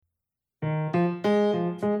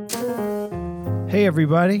Hey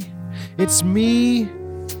everybody, it's me,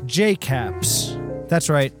 J-Caps. That's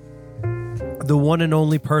right, the one and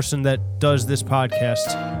only person that does this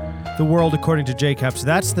podcast, The World According to J-Caps.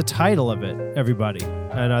 That's the title of it, everybody.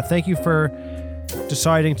 And thank you for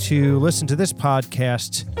deciding to listen to this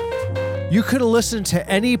podcast. You could have listened to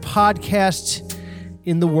any podcast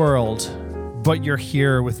in the world, but you're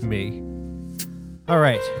here with me. All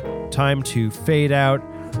right, time to fade out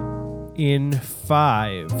in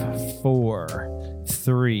 5, 4,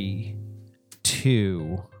 3,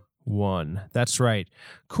 2, 1. That's right.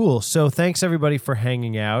 Cool. So thanks everybody for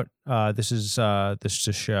hanging out. This is a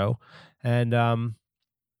show, and I'm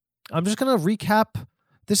just gonna recap.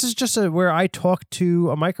 This is just where I talk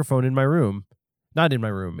to a microphone in my room, not in my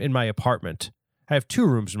room, in my apartment. I have 2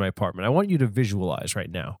 rooms in my apartment. I want you to visualize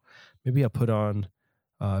right now. Maybe I'll put on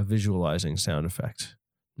a visualizing sound effect.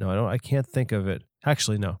 No, I don't. I can't think of it.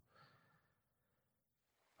 Actually, no.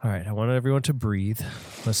 All right, I want everyone to breathe.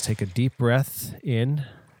 Let's take a deep breath in.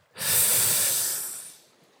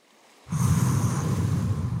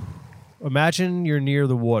 Imagine you're near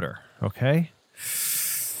the water, okay?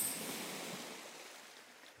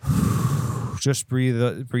 Just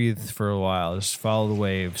breathe for a while. Just follow the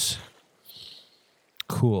waves.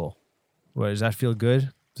 Cool. What, does that feel good?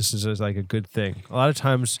 This is like a good thing. A lot of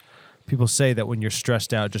times people say that when you're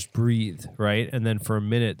stressed out, just breathe, right? And then for a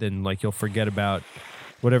minute, then like you'll forget about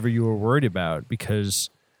whatever you were worried about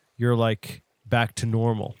because you're like back to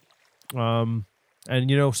normal. And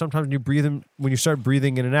you know, sometimes when you start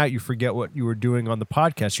breathing in and out, you forget what you were doing on the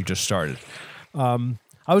podcast you just started. I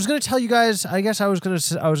was going to tell you guys, I guess I was going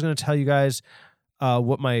to tell you guys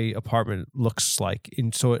what my apartment looks like,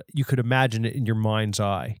 and so you could imagine it in your mind's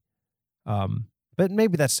eye. But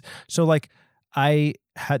maybe that's so like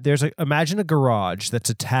imagine a garage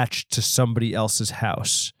that's attached to somebody else's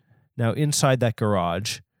house. Now inside that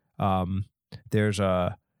garage, there's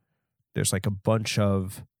like a bunch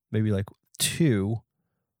of maybe like 2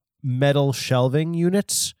 metal shelving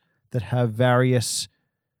units that have various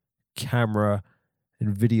camera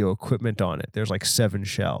and video equipment on it. There's like 7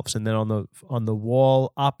 shelves, and then on the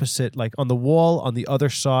wall opposite, like on the wall on the other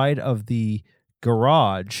side of the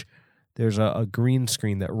garage, there's a green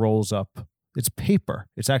screen that rolls up. It's paper.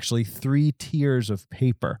 It's actually 3 tiers of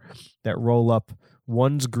paper that roll up.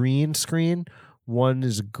 One's green screen, one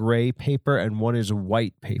is gray paper, and one is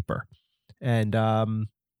white paper. And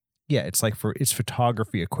yeah, it's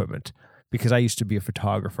photography equipment because I used to be a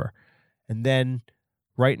photographer. And then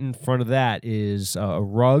right in front of that is a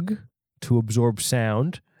rug to absorb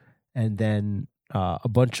sound, and then a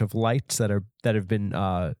bunch of lights that have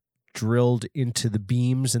been drilled into the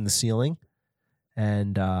beams in the ceiling,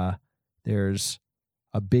 and there's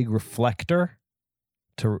a big reflector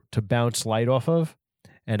to bounce light off of,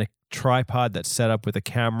 and a tripod that's set up with a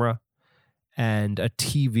camera, and a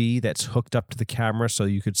TV that's hooked up to the camera so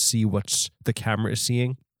you could see what the camera is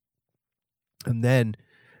seeing. And then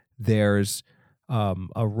there's a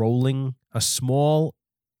small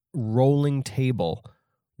rolling table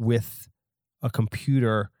with a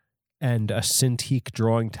computer and a Cintiq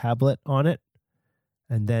drawing tablet on it.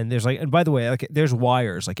 And then there's and by the way, like there's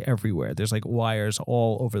wires like everywhere. There's like wires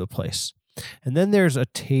all over the place. And then there's a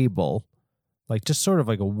table, like just sort of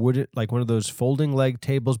like a wood, like one of those folding leg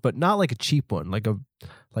tables, but not like a cheap one. I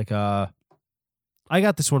got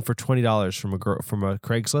this one for $20 from a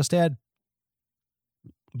Craigslist ad,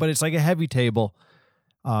 but it's like a heavy table,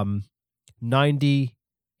 90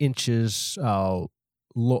 inches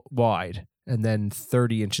wide, and then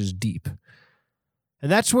 30 inches deep.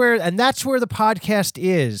 And that's where the podcast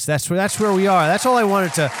is. That's where we are. That's all I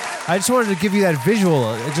just wanted to give you that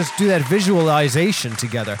visual, just do that visualization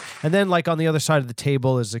together. And then like on the other side of the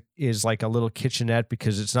table is like a little kitchenette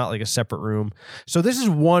because it's not like a separate room. So this is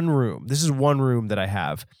one room. This is one room that I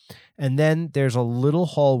have. And then there's a little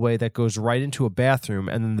hallway that goes right into a bathroom,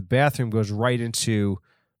 and then the bathroom goes right into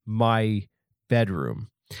my bedroom.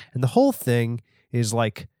 And the whole thing is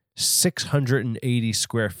like 680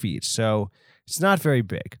 square feet. So it's not very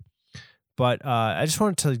big, but I just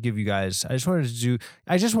wanted to do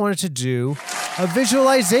a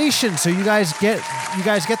visualization so you guys get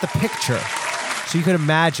the picture, so you can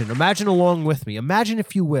imagine along with me. Imagine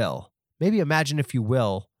if you will. Maybe I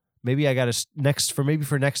got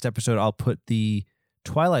for next episode I'll put the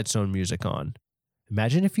Twilight Zone music on.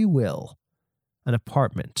 Imagine if you will, an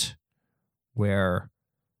apartment where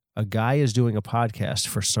a guy is doing a podcast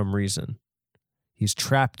for some reason. He's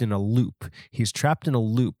trapped in a loop. He's trapped in a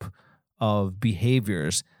loop of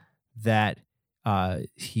behaviors that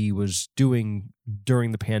he was doing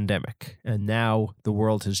during the pandemic. And now the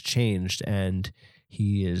world has changed and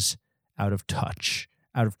he is out of touch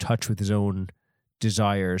with his own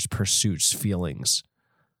desires, pursuits, feelings.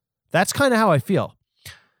 That's kind of how I feel.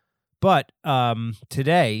 But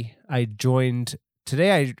today I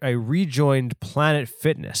rejoined Planet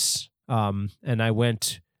Fitness, and I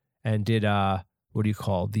went and did the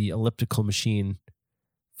elliptical machine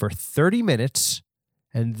for 30 minutes,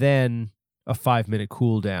 and then a 5-minute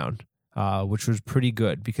cool down, which was pretty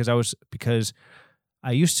good because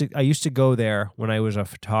I used to go there when I was a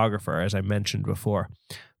photographer, as I mentioned before.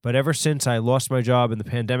 But ever since I lost my job and the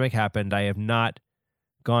pandemic happened, I have not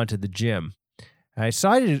gone to the gym. I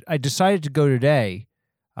decided to go today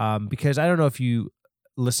because I don't know if you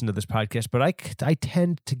listen to this podcast, but I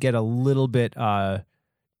tend to get a little bit on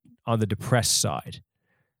the depressed side.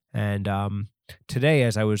 And today,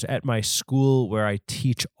 as I was at my school where I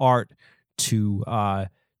teach art to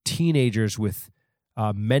teenagers with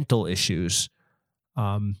mental issues,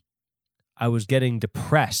 I was getting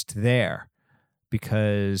depressed there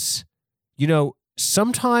because,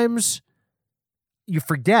 sometimes you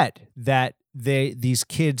forget that these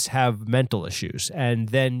kids have mental issues, and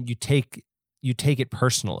then you take it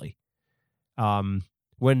personally.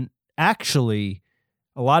 When actually,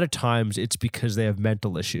 a lot of times it's because they have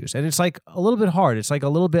mental issues, and it's like a little bit hard. It's like a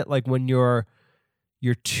little bit like when you're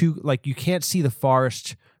too, like, you can't see the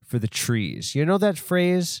forest for the trees. You know that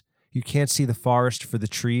phrase? You can't see the forest for the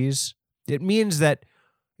trees. It means that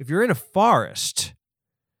if you're in a forest,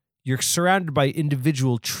 you're surrounded by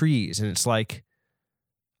individual trees, and it's like,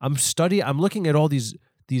 I'm looking at all these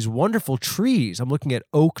wonderful trees. I'm looking at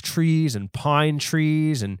oak trees and pine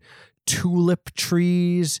trees and tulip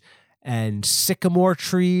trees and sycamore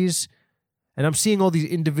trees, and I'm seeing all these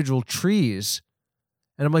individual trees,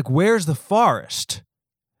 and I'm like, where's the forest?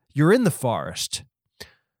 You're in the forest.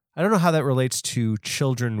 I don't know how that relates to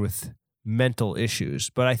children with mental issues,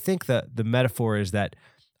 but I think that the metaphor is that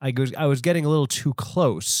I was getting a little too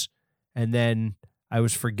close, and then I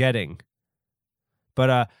was forgetting.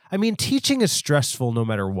 But teaching is stressful no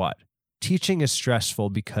matter what. Teaching is stressful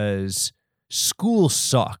because school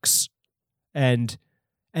sucks, and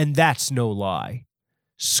that's no lie.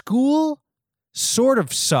 School sort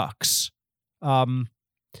of sucks.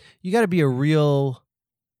 You got to be a real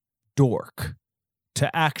dork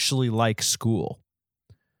to actually like school.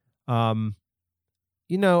 I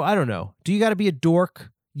don't know. Do you got to be a dork?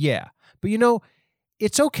 Yeah. But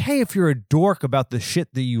it's okay if you're a dork about the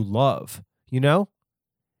shit that you love,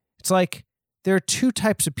 It's like there are two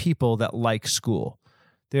types of people that like school.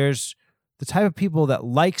 There's the type of people that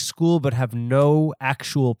like school but have no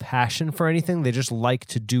actual passion for anything. They just like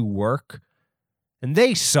to do work, and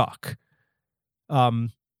they suck.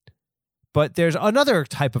 But there's another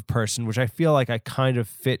type of person, which I feel like I kind of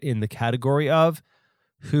fit in the category of,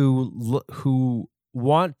 who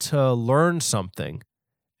want to learn something,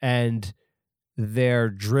 and they're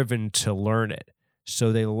driven to learn it.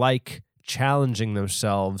 So they like challenging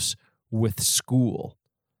themselves with school.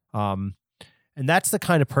 And that's the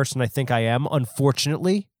kind of person I think I am.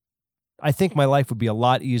 Unfortunately, I think my life would be a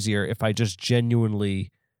lot easier if I just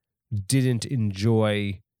genuinely didn't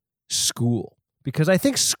enjoy school, because I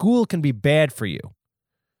think school can be bad for you.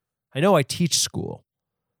 I know I teach school,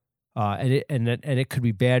 and it could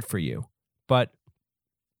be bad for you, but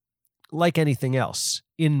like anything else,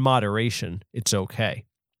 in moderation, it's okay.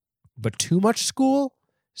 But too much school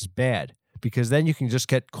is bad, because then you can just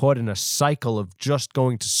get caught in a cycle of just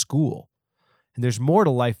going to school. And there's more to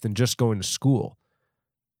life than just going to school.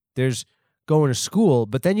 There's going to school,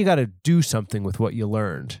 but then you got to do something with what you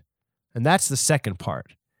learned. And that's the second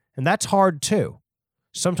part. And that's hard too.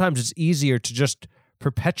 Sometimes it's easier to just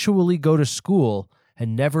perpetually go to school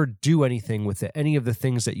and never do anything with any of the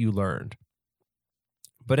things that you learned.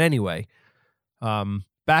 But anyway,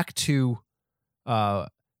 back to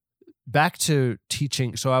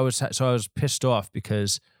teaching. So I was pissed off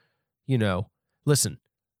because, listen,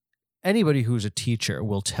 anybody who's a teacher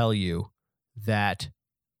will tell you that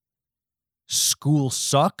school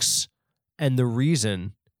sucks, and the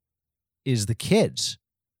reason is the kids.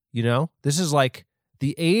 This is like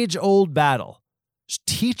the age-old battle.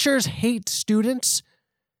 Teachers hate students,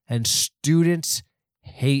 and students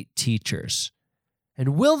hate teachers.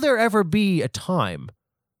 And will there ever be a time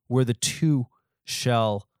where the two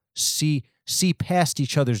shall see past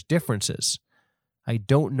each other's differences? I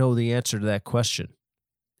don't know the answer to that question.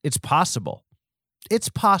 It's possible. It's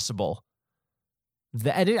possible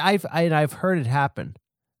that I've heard it happen,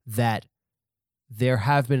 that there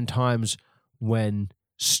have been times when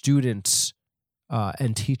students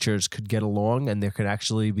and teachers could get along, and there could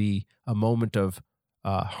actually be a moment of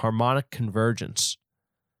harmonic convergence.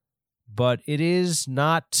 But it is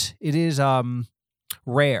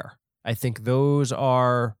rare. I think those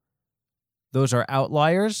are those are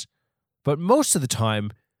outliers. But most of the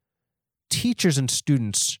time, teachers and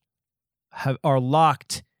students are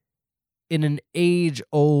locked in an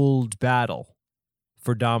age-old battle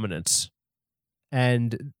for dominance.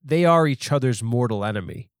 And they are each other's mortal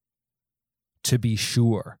enemy, to be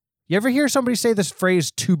sure. You ever hear somebody say this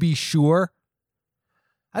phrase, to be sure?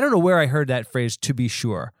 I don't know where I heard that phrase, to be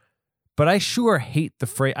sure. But I sure hate the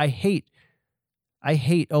phrase. I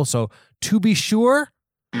hate also, to be sure?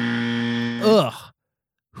 Ugh.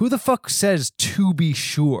 Who the fuck says to be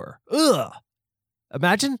sure? Ugh.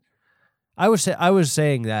 Imagine. I was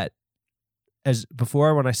saying that as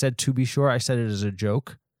before when I said to be sure, I said it as a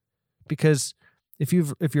joke. Because if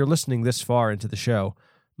you're listening this far into the show,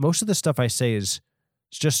 most of the stuff I say is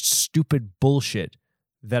just stupid bullshit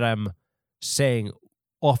that I'm saying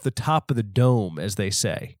off the top of the dome, as they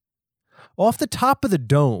say. Off the top of the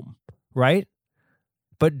dome, right?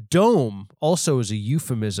 But dome also is a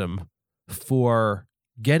euphemism for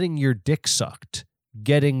getting your dick sucked,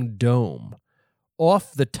 getting dome.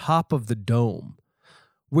 Off the top of the dome,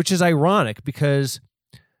 which is ironic because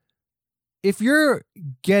if you're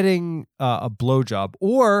getting a blowjob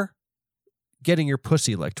or getting your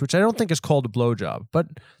pussy licked, which I don't think is called a blowjob, but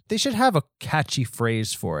they should have a catchy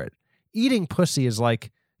phrase for it. Eating pussy is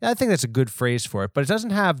like, I think that's a good phrase for it, but it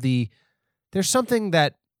doesn't have there's something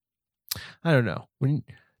that, I don't know. When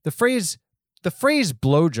the phrase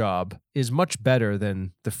blowjob is much better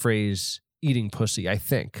than the phrase eating pussy, I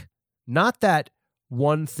think. Not that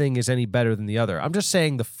one thing is any better than the other. I'm just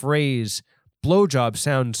saying the phrase blowjob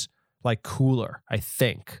sounds like cooler, I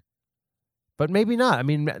think. But maybe not. I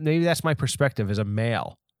mean, maybe that's my perspective as a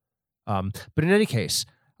male. But in any case,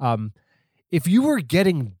 if you were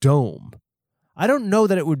getting dome, I don't know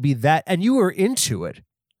that it would be that, and you were into it.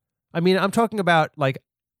 I mean, I'm talking about like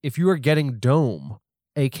if you were getting dome,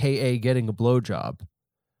 aka getting a blowjob,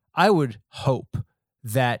 I would hope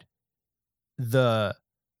that the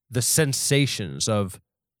sensations of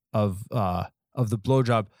the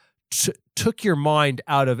blowjob took your mind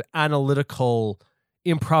out of analytical,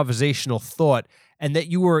 improvisational thought, and that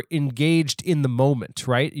you were engaged in the moment,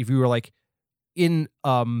 right? If you were like in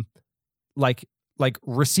like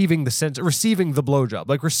receiving the blowjob,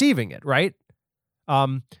 like receiving it, right?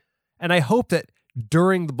 And I hope that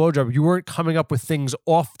during the blowjob you weren't coming up with things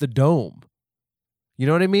off the dome. You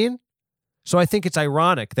know what I mean? So I think it's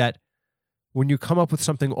ironic that when you come up with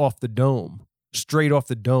something off the dome, straight off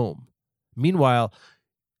the dome, meanwhile,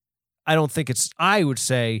 I would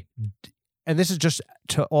say, and this is just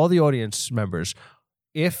to all the audience members,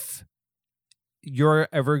 if you're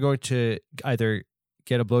ever going to either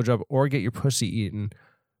get a blowjob or get your pussy eaten,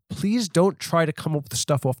 please don't try to come up with the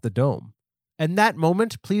stuff off the dome. And that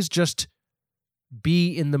moment, please just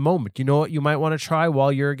be in the moment. You know what you might want to try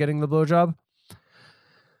while you're getting the blowjob?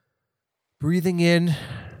 Breathing in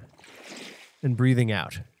and breathing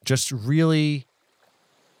out. Just really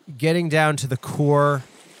getting down to the core,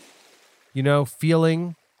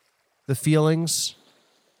 feeling the feelings.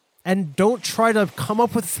 And don't try to come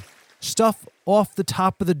up with stuff off the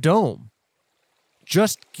top of the dome.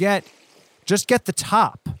 Just get the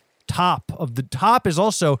top. Top is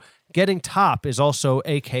also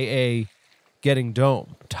AKA getting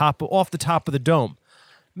dome. Off the top of the dome.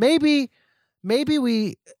 Maybe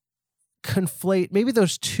we conflate, maybe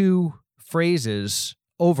those two phrases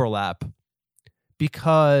overlap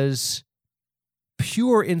because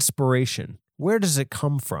pure inspiration, where does it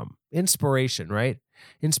come from? Inspiration, right?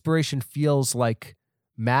 Inspiration feels like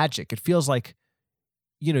magic. It feels like,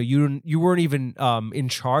 you weren't even in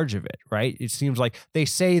charge of it, right? It seems like they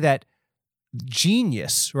say that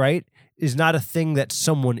genius, right, is not a thing that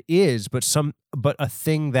someone is, but a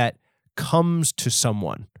thing that comes to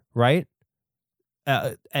someone, right?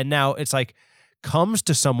 And now it's like comes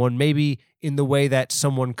to someone maybe in the way that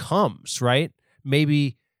someone comes, right?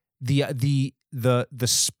 Maybe the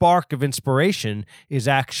spark of inspiration is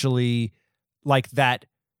actually like that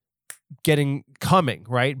coming,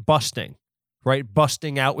 right? Busting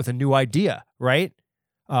out with a new idea, right?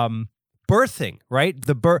 Birthing, right?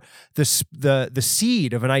 The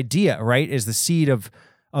seed of an idea, right, is the seed of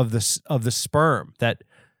the sperm that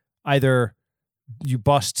either you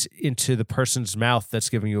bust into the person's mouth that's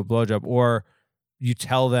giving you a blowjob, or you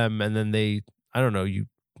tell them and then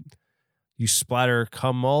you splatter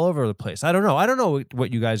cum all over the place. I don't know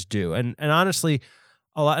what you guys do, and honestly,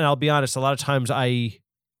 and I'll be honest, a lot of times I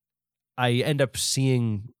end up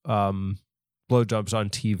seeing blowjobs on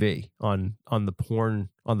TV on the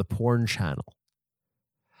porn channel,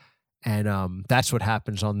 and that's what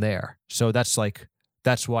happens on there. So that's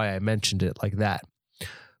why I mentioned it like that.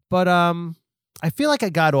 But I feel like I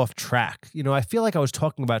got off track. I feel like I was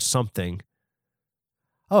talking about something,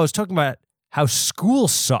 Oh, I was talking about how school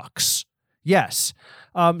sucks. Yes.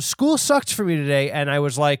 School sucked for me today, and I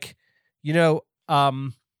was like, maybe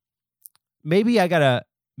I gotta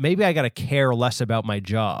care less about my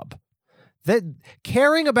job. That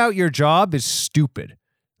caring about your job is stupid.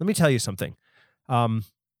 Let me tell you something. I've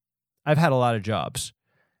had a lot of jobs,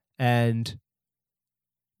 and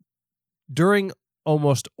during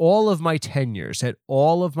almost all of my tenures at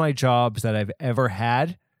all of my jobs that I've ever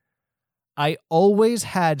had, I always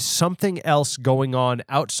had something else going on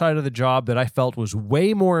outside of the job that I felt was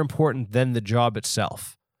way more important than the job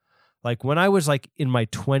itself. Like when I was like in my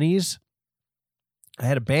 20s, I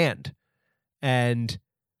had a band, and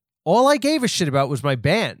all I gave a shit about was my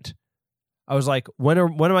band. I was like, when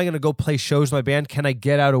am I going to go play shows with my band? Can I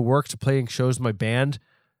get out of work to playing shows with my band?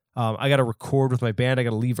 I got to record with my band. I got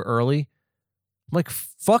to leave early. I'm like,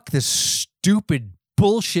 fuck this stupid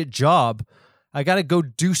bullshit job. I got to go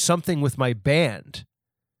do something with my band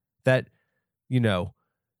that,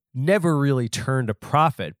 never really turned a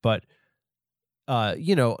profit. But,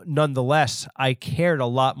 nonetheless, I cared a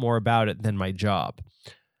lot more about it than my job.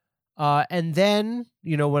 And then,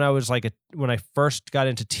 when I first got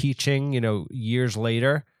into teaching, years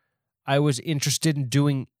later, I was interested in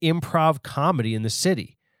doing improv comedy in the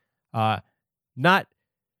city. Not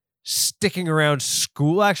sticking around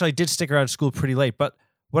school. Actually, I did stick around school pretty late, but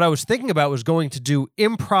what I was thinking about was going to do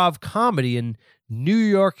improv comedy in New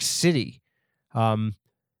York City. And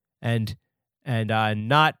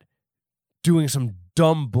not doing some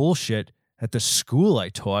dumb bullshit at the school I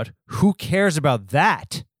taught. Who cares about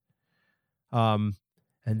that? And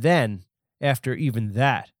then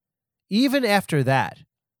even after that,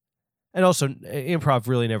 and also improv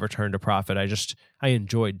really never turned a profit. I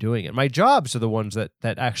enjoyed doing it. My jobs are the ones that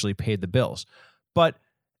actually paid the bills. But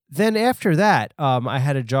then after that, I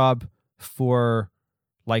had a job for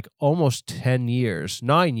like almost 10 years,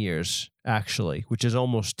 9 years actually, which is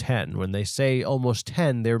almost 10. When they say almost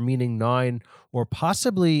 10, they're meaning 9 or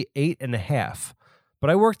possibly 8.5. But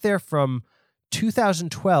I worked there from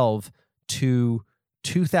 2012 to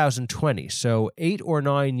 2020. So 8 or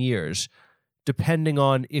 9 years, depending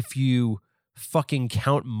on if you fucking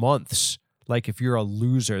count months. Like if you're a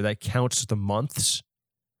loser, that counts the months.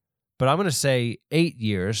 But I'm going to say 8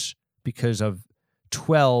 years because of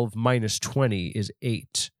 12 minus 20 is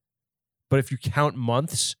 8. But if you count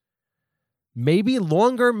months, maybe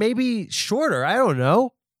longer, maybe shorter. I don't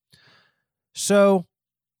know. So,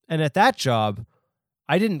 and at that job,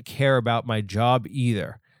 I didn't care about my job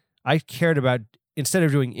either. I cared about, instead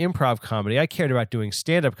of doing improv comedy, I cared about doing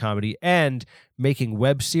stand-up comedy and making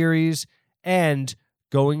web series and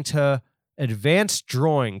going to advanced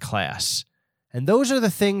drawing class. And those are the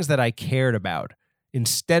things that I cared about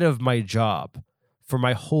instead of my job for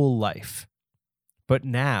my whole life. But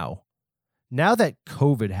now that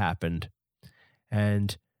COVID happened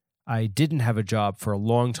and I didn't have a job for a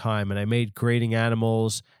long time and I made grading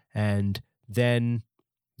animals, and then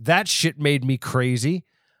that shit made me crazy.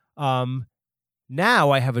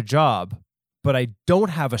 Now I have a job, but I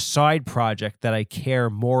don't have a side project that I care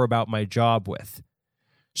more about my job with.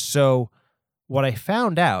 So what I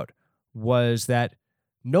found out was that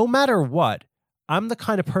no matter what, I'm the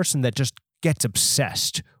kind of person that just gets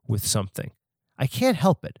obsessed with something. I can't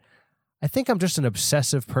help it. I think I'm just an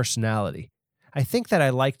obsessive personality. I think that I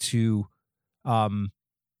like to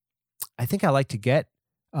get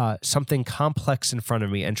something complex in front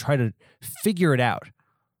of me and try to figure it out,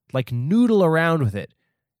 like noodle around with it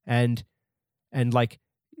and like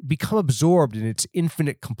become absorbed in its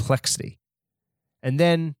infinite complexity. And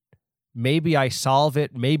then maybe I solve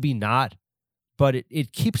it, maybe not, but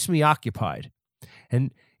it keeps me occupied.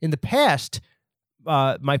 And in the past,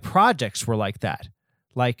 my projects were like that.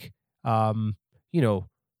 Like, but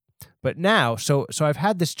now, so I've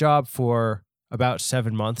had this job for about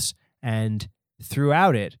 7 months, and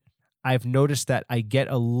throughout it, I've noticed that I get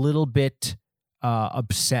a little bit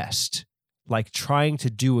obsessed, like trying to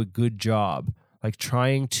do a good job, like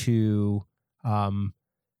trying to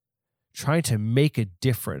make a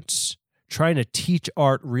difference, trying to teach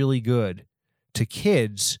art really good to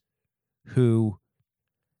kids who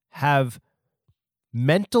have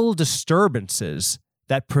mental disturbances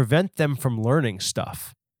that prevent them from learning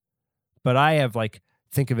stuff. But I have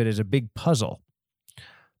think of it as a big puzzle.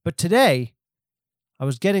 But today, I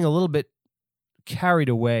was getting a little bit carried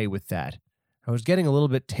away with that. I was getting a little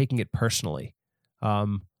bit taking it personally.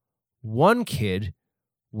 One kid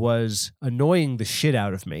was annoying the shit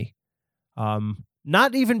out of me.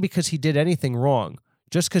 Not even because he did anything wrong,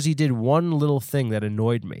 just because he did one little thing that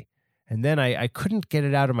annoyed me. And then I couldn't get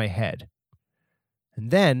it out of my head.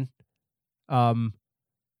 And then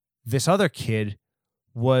this other kid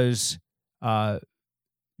was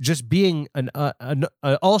just being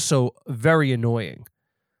also very annoying.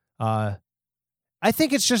 I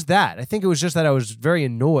think it's just that. I think it was just that I was very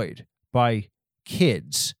annoyed by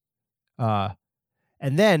kids. And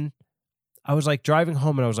then I was like driving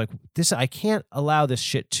home and I was like, I can't allow this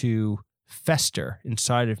shit to fester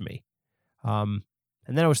inside of me. And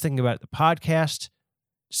then I was thinking about the podcast,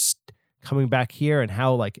 coming back here, and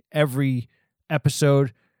how like every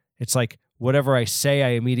episode, it's like whatever I say, I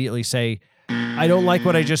immediately say, I don't like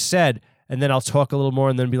what I just said. And then I'll talk a little more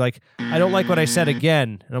and then be like, I don't like what I said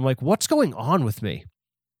again. And I'm like, what's going on with me?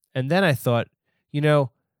 And then I thought,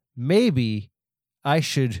 maybe I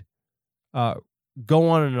should go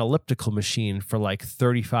on an elliptical machine for like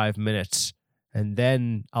 35 minutes and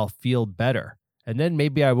then I'll feel better. And then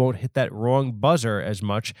maybe I won't hit that wrong buzzer as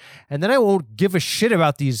much. And then I won't give a shit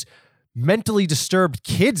about these mentally disturbed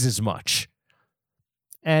kids as much.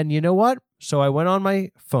 And you know what? So I went on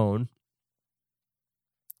my phone,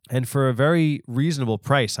 and for a very reasonable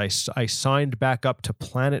price, I signed back up to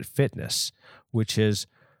Planet Fitness, which is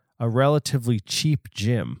a relatively cheap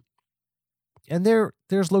gym. And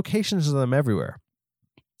there's locations of them everywhere.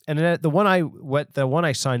 And the one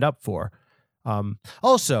I signed up for.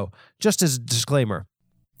 Also, just as a disclaimer,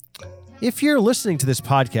 if you're listening to this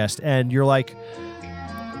podcast and you're like,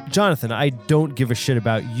 Jonathan, I don't give a shit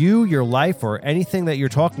about you, your life, or anything that you're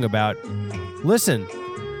talking about, listen,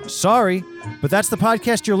 sorry, but that's the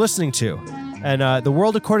podcast you're listening to. And The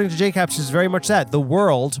World According to JCaps is very much that. The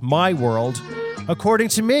world, my world, according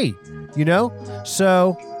to me,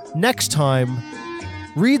 So next time,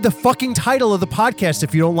 read the fucking title of the podcast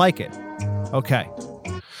if you don't like it. Okay.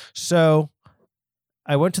 So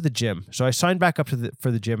I went to the gym. So I signed back up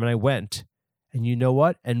for the gym and I went. And you know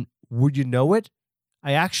what? And would you know it?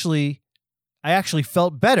 I actually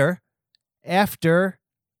felt better after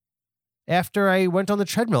I went on the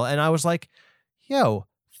treadmill, and I was like, yo,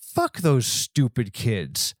 fuck those stupid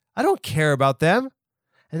kids. I don't care about them.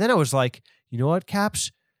 And then I was like, you know what,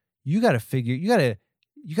 Caps? You got to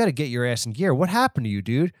get your ass in gear. What happened to you,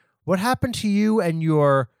 dude? What happened to you and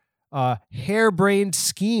your harebrained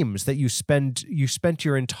schemes that you spent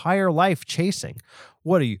your entire life chasing?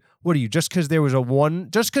 What are you? Just because there was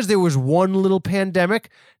one little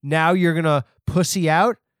pandemic, now you're gonna pussy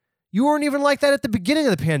out? You weren't even like that at the beginning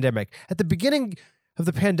of the pandemic. At the beginning of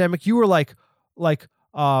the pandemic, you were like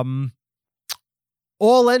all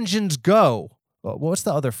engines go. What's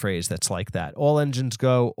the other phrase that's like that? All engines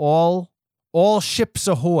go, all ships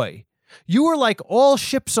ahoy. You were like all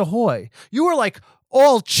ships ahoy. You were like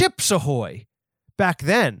all chips ahoy back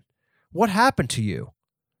then. What happened to you?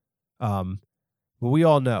 Well, we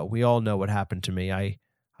all know what happened to me. I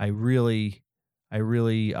really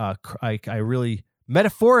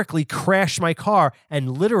metaphorically crashed my car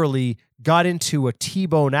and literally got into a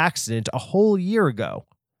T-bone accident a whole year ago.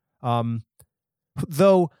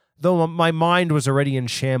 Though my mind was already in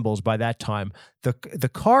shambles by that time,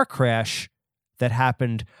 the car crash that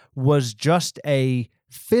happened was just a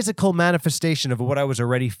physical manifestation of what I was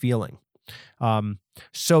already feeling.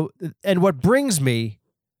 So what brings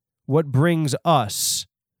us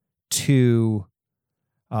to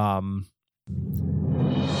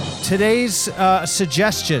today's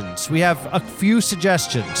suggestions. We have a few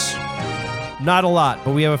suggestions. Not a lot,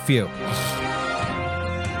 but we have a few.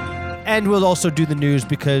 And we'll also do the news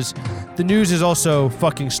because the news is also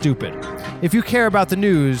fucking stupid. If you care about the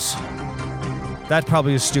news, that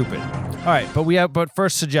probably is stupid. All right, but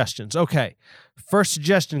first suggestions. Okay. First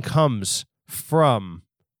suggestion comes from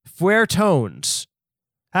Fuertones.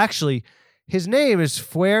 Actually, his name is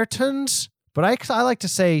Fuertones, but I like to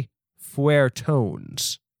say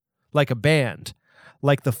Fuertones. Like a band.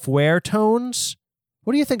 Like the Fuertones.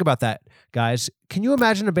 What do you think about that, guys? Can you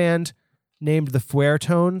imagine a band named the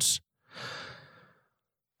Fuertones?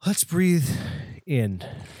 Let's breathe in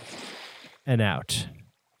and out.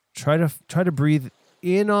 Try to breathe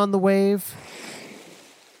in on the wave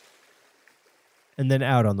and then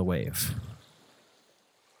out on the wave.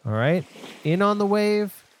 All right? In on the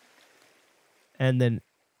wave and then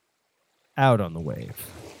out on the wave.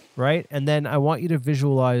 Right? And then I want you to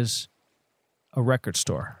visualize a record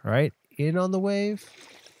store. All right? In on the wave.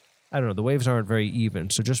 I don't know. The waves aren't very even,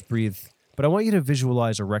 so just breathe. But I want you to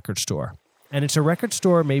visualize a record store. And it's a record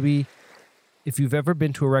store, maybe if you've ever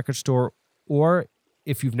been to a record store, or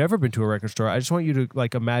if you've never been to a record store, I just want you to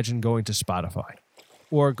imagine going to Spotify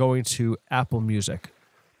or going to Apple Music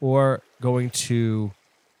or going to,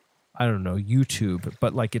 I don't know, YouTube,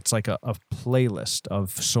 but it's like a playlist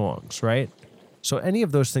of songs, right? So any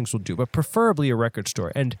of those things will do, but preferably a record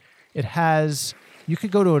store. And it has you could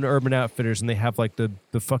go to an Urban Outfitters and they have like the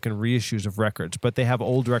fucking reissues of records, but they have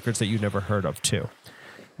old records that you never heard of too.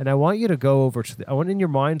 And I want you to go over to I want in your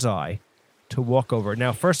mind's eye to walk over.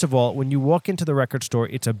 Now, first of all, when you walk into the record store,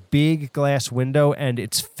 it's a big glass window and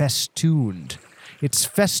it's festooned. It's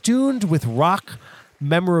festooned with rock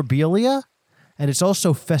memorabilia, and it's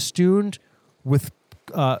also festooned with,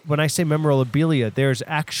 when I say memorabilia, there's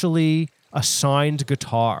actually a signed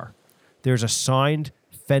guitar. There's a signed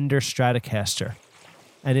Fender Stratocaster,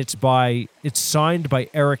 and it's signed by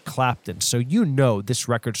Eric Clapton. So you know this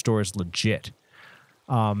record store is legit.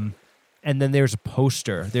 And then there's a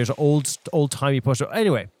poster. There's an old-timey poster.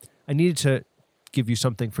 Anyway, I needed to give you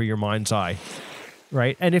something for your mind's eye,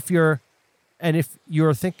 right? And if you're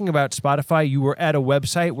thinking about Spotify, you were at a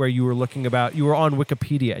website where you were on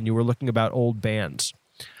Wikipedia and you were looking about old bands,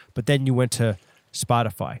 but then you went to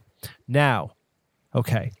Spotify. Now,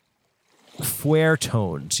 okay,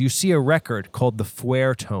 Fuertones. You see a record called the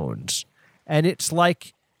Fuertones, and it's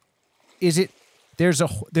like, there's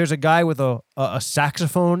a guy with a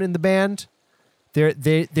saxophone in the band.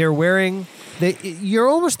 They're wearing. You're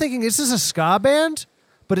almost thinking, is this a ska band?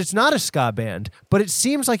 But it's not a ska band. But it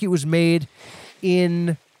seems like it was made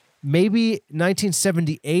in maybe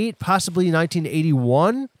 1978, possibly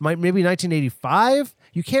 1981, maybe 1985.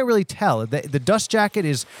 You can't really tell. The dust jacket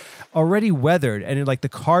is already weathered, and the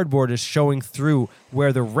cardboard is showing through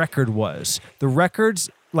where the record was. The record's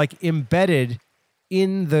like embedded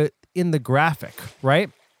in the graphic, right?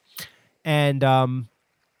 And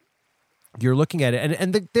you're looking at it,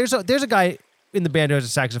 and there's a guy in the band who has a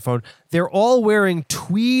saxophone. They're all wearing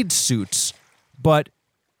tweed suits, but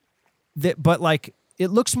like it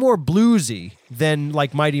looks more bluesy than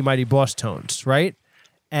like Mighty Mighty Bosstones, right?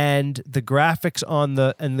 And the graphics on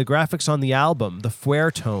the album, the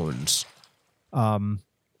Fuertones.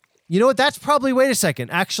 You know what? That's probably, wait a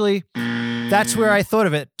second. Actually, that's where I thought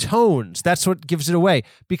of it. Tones. That's what gives it away,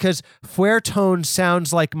 because Fuertones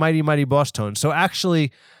sounds like Mighty Mighty Bosstones. So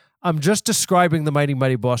actually, I'm just describing the Mighty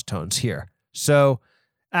Mighty Bosstones here. So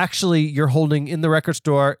actually, you're holding in the record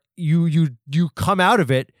store. You come out of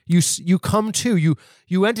it. You come to you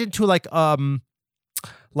went into like a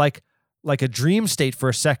dream state for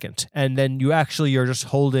a second, and then you're just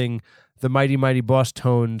holding the Mighty Mighty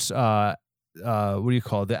Bosstones. What do you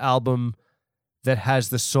call it? The album that has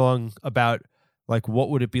the song about like what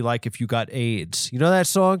would it be like if you got AIDS? You know that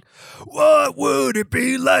song? What would it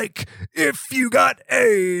be like if you got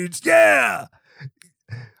AIDS? Yeah.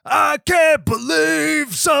 I can't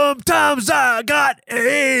believe sometimes I got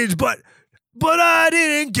AIDS, but I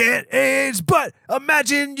didn't get AIDS. But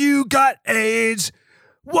imagine you got AIDS.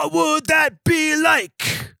 What would that be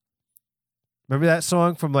like? Remember that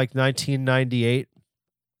song from like 1998?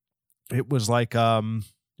 It was like it was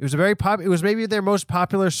it was maybe their most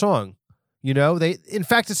popular song. You know, in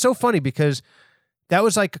fact, it's so funny because that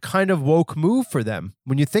was like a kind of woke move for them.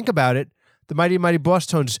 When you think about it, the Mighty Mighty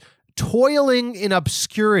Bosstones toiling in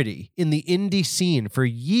obscurity in the indie scene for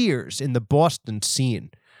years in the Boston scene,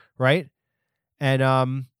 right?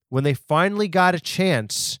 And when they finally got a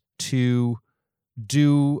chance to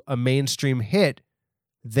do a mainstream hit,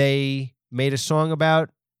 they made a song about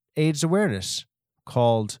AIDS awareness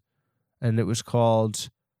called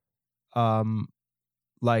I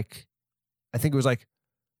think it was like,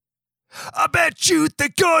 I bet you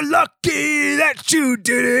think you're lucky that you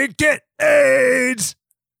didn't get AIDS.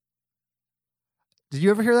 Did you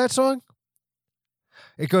ever hear that song?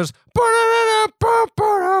 It goes,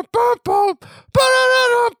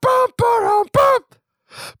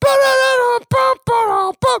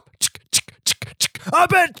 I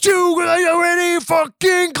bet you're really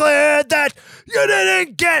fucking glad that you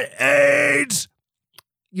didn't get AIDS.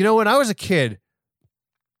 You know, when I was a kid,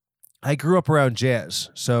 I grew up around jazz.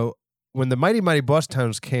 So when the Mighty Mighty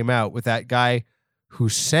Bosstones came out with that guy who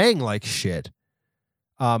sang like shit,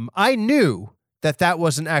 I knew that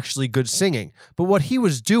wasn't actually good singing. But what he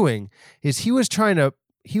was doing is he was trying to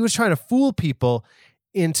fool people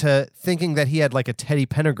into thinking that he had like a Teddy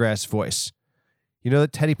Pendergrass voice. You know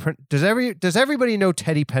that does everybody know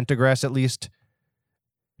Teddy Pendergrass at least?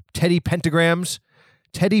 Teddy Pentagrams,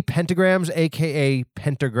 aka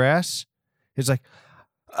Pendergrass, is like,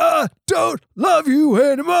 I don't love you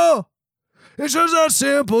anymore. It's just that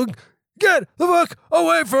simple. Get the fuck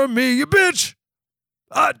away from me, you bitch.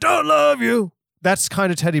 I don't love you. That's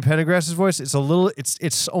kind of Teddy Pendergrass's voice.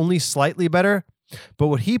 It's only slightly better, but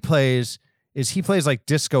what he plays is like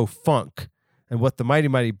disco funk, and what the Mighty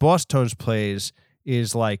Mighty Bosstones plays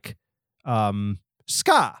is like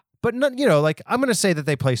ska. But not, you know, like I'm gonna say that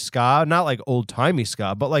they play ska, not like old timey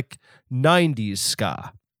ska, but like 90s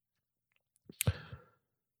ska.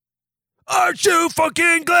 Aren't you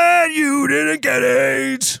fucking glad you didn't get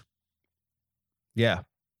AIDS? Yeah.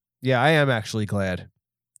 Yeah, I am actually glad.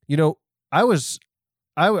 You know, I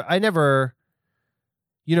never,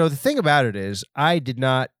 you know, the thing about it is I did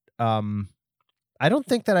not, I don't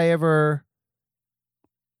think that I ever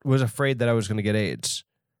was afraid that I was going to get AIDS.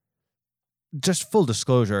 Just full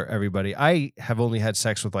disclosure, everybody, I have only had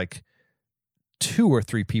sex with like 2 or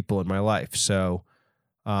 3 people in my life. So,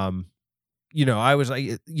 you know, I was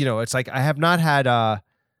like, you know, it's like I have not had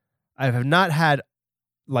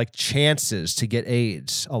like chances to get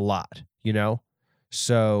AIDS a lot, you know?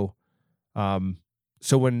 So,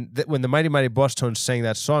 so when the Mighty Mighty Bosstones sang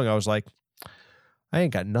that song, I was like, I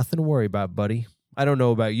ain't got nothing to worry about, buddy. I don't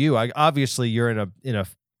know about you. Obviously you're in a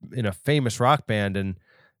famous rock band, and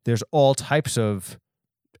there's all types of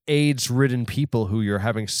AIDS-ridden people who you're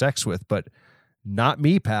having sex with, but not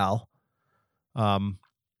me, pal.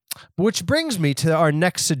 Which brings me to our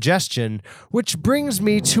next suggestion.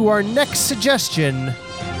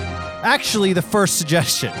 Actually, the first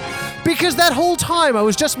suggestion. Because that whole time I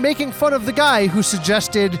was just making fun of the guy who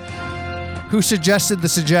suggested the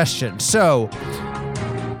suggestion. So,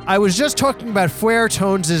 I was just talking about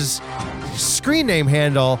Fuertones' screen name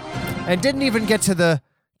handle and didn't even get to the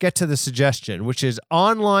suggestion, which is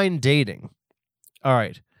online dating. All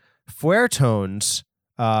right. Fuertones,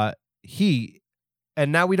 and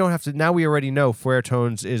now we don't have to, now we already know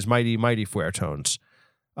Fuertones is Mighty Mighty Fuertones.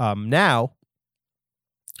 Now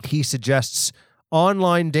he suggests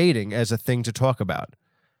online dating as a thing to talk about.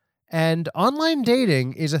 And online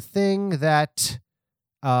dating is a thing that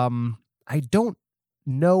I don't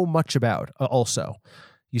know much about also.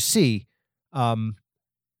 You see, I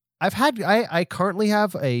currently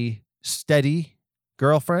have a steady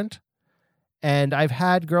girlfriend, and I've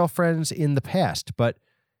had girlfriends in the past, but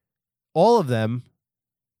all of them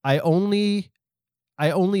I only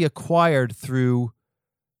acquired through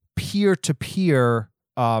peer-to-peer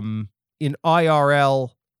in IRL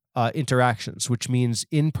interactions, which means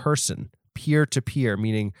in person, peer-to-peer,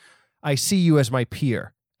 meaning I see you as my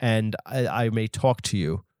peer, and I may talk to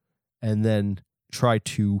you and then try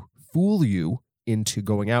to fool you into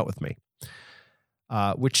going out with me.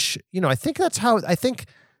 Which, you know, I think it's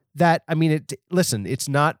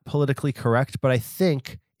not politically correct, but I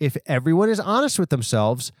think if everyone is honest with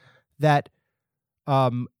themselves, that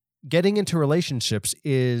getting into relationships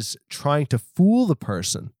is trying to fool the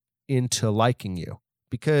person into liking you,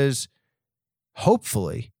 because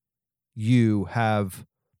hopefully you have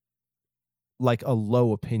like a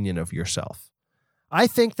low opinion of yourself. I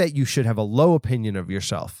think that you should have a low opinion of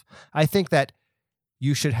yourself. I think that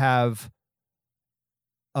you should have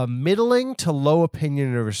a middling to low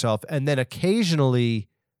opinion of yourself, and then occasionally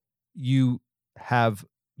you have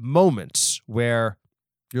moments where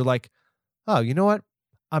you're like, oh, you know what?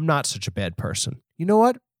 I'm not such a bad person. You know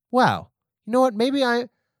what? Wow. You know what? Maybe I'm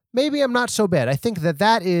not so bad. I think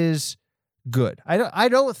that is good. I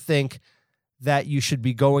don't think that you should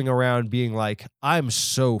be going around being like, I'm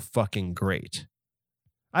so fucking great.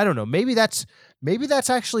 I don't know. Maybe that's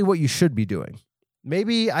actually what you should be doing.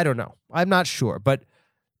 Maybe, I don't know. I'm not sure. But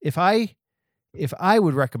if I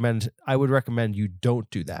would recommend, I would recommend you don't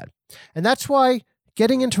do that. And that's why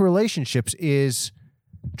getting into relationships is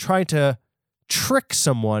trying to trick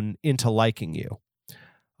someone into liking you.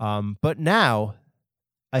 But now,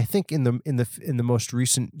 I think in the most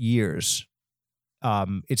recent years,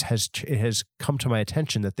 it has come to my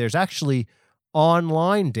attention that there's actually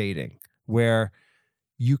online dating where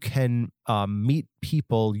you can meet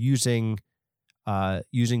people using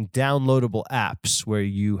downloadable apps where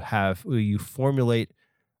you formulate.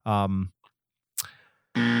 I'm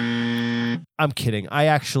kidding.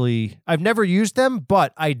 I've never used them,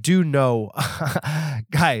 but I do know,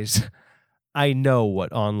 guys, I know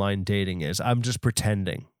what online dating is. I'm just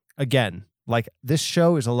pretending. Again, like this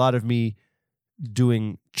show is a lot of me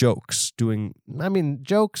doing jokes, caps,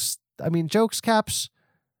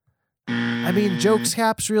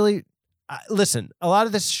 really. Listen, a lot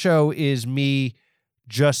of this show is me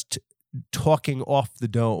just talking off the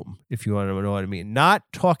dome, if you want to know what I mean. Not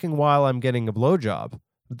talking while I'm getting a blowjob.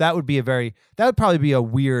 That would probably be a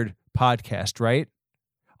weird podcast, right?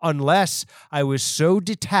 Unless I was so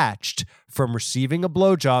detached from receiving a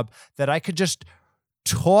blowjob that I could just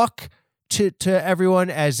talk to everyone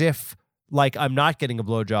as if like I'm not getting a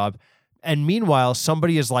blowjob, and meanwhile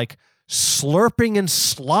somebody is like slurping and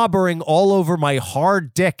slobbering all over my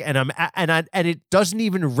hard dick, and it doesn't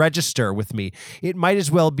even register with me. It might as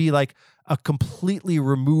well be like a completely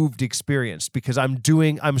removed experience because I'm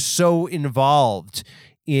so involved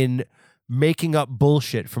in making up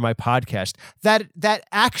bullshit for my podcast that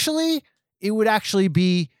actually it would actually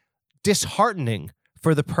be disheartening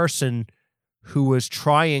for the person who was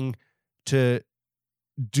trying to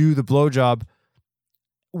do the blowjob,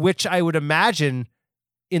 which I would imagine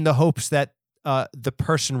in the hopes that the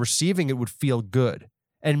person receiving it would feel good.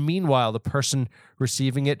 And meanwhile, the person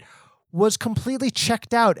receiving it was completely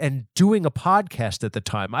checked out and doing a podcast at the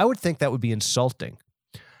time. I would think that would be insulting.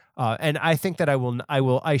 And I think that I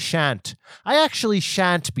actually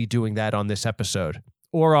shan't be doing that on this episode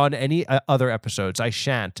or on any other episodes. I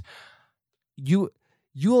shan't.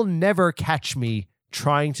 You'll never catch me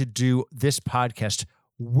trying to do this podcast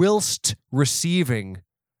whilst receiving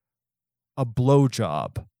a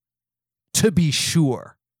blowjob, to be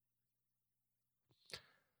sure.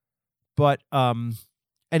 But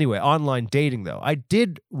anyway, online dating though. I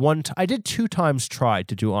did 2 times try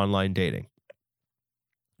to do online dating.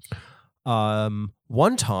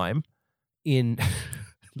 One time in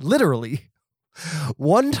literally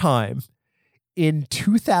one time in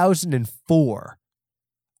 2004,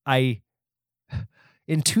 I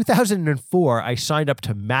signed up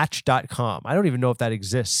to Match.com. I don't even know if that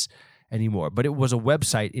exists anymore, but it was a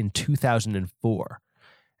website in 2004.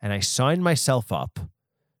 And I signed myself up,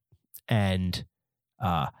 and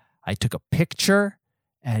I took a picture,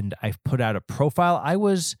 and I put out a profile. I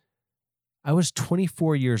was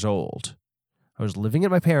 24 years old. I was living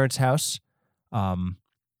at my parents' house.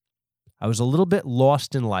 I was a little bit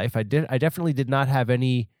lost in life. I definitely did not have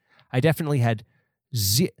any. I definitely had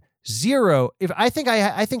zero. I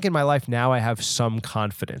think in my life now I have some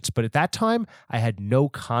confidence, but at that time I had no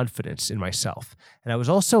confidence in myself, and I was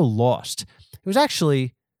also lost. It was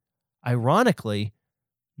actually, ironically,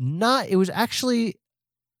 it was actually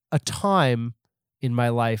a time in my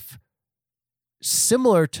life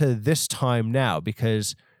similar to this time now,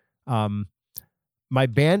 because my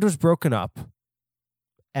band was broken up,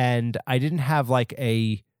 and I didn't have like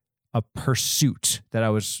a pursuit that I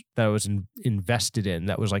was invested in,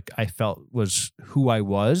 that was like I felt was who I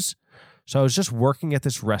was. So I was just working at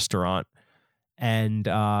this restaurant, and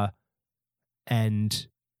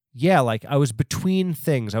yeah, like I was between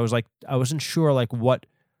things. I wasn't sure like what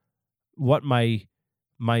my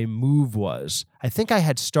move was. I think I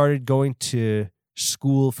had started going to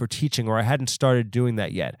school for teaching, or I hadn't started doing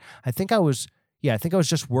that yet. I think I was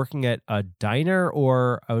just working at a diner,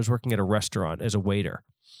 or I was working at a restaurant as a waiter.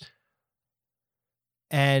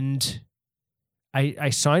 And I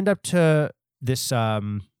signed up to this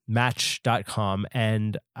Match.com,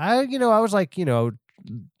 and I was like,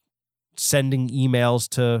 sending emails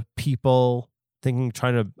to people,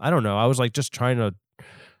 I was like just trying to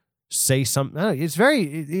say something.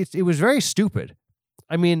 It was very stupid.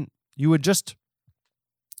 I mean, you would just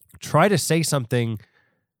try to say something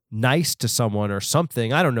nice to someone or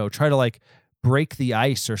something. I don't know, try to like break the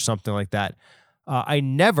ice or something like that. I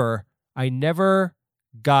never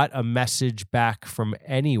got a message back from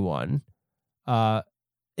anyone,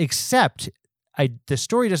 except the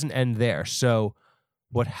story doesn't end there. So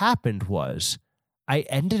what happened was I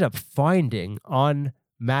ended up finding on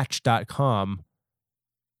Match.com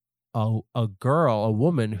a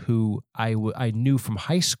woman who I knew from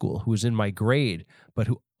high school, who was in my grade, but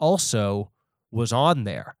who also was on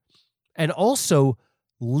there, and also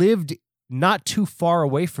lived not too far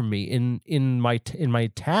away from me in my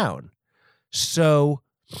town. So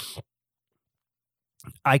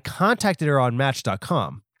I contacted her on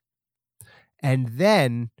Match.com, and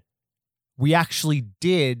then we actually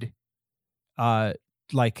did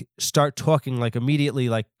like start talking like immediately.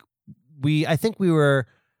 Like I think we were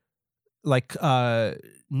like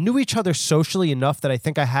knew each other socially enough that I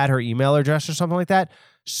think I had her email address or something like that.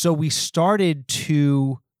 So we started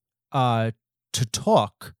to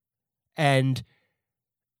talk and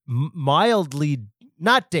mildly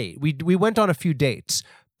not date. We went on a few dates,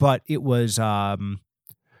 but it was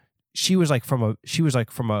she was from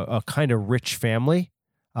a kind of rich family.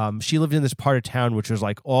 She lived in this part of town which was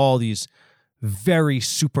like all these very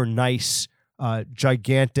super nice,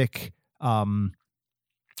 gigantic,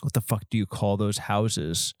 what the fuck do you call those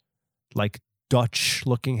houses? Like Dutch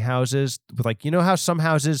looking houses with like, how some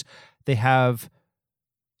houses they have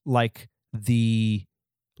like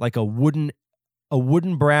a wooden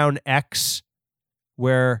brown X,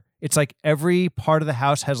 where it's like every part of the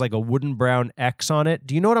house has like a wooden brown X on it.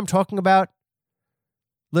 Do you know what I'm talking about?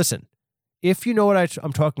 Listen, if you know what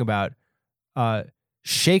I'm talking about,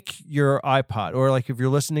 shake your iPod, or like if you're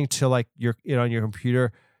listening to like on your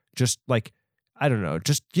computer, just like, I don't know,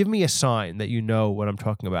 just give me a sign that you know what I'm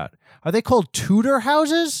talking about. Are they called Tudor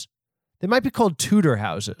houses? They might be called Tudor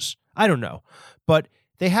houses. I don't know. But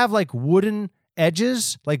they have like wooden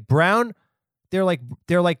edges, like brown they're like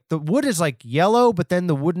the wood is like yellow, but then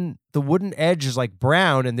the wooden edge is like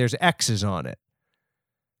brown and there's X's on it.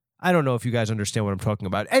 I don't know if you guys understand what I'm talking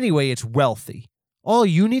about. Anyway, it's wealthy. All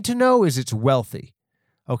you need to know is it's wealthy.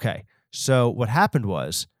 Okay, so what happened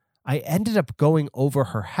was I ended up going over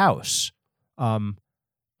her house, and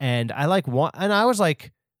I was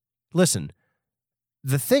like, listen,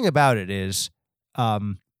 the thing about it is,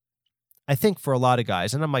 I think for a lot of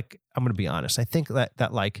guys, and I'm going to be honest, I think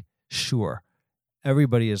that like, sure,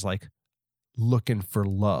 everybody is like looking for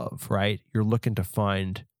love, right? You're looking to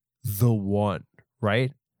find the one,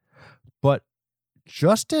 right? But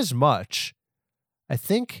just as much, I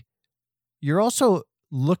think you're also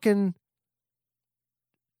looking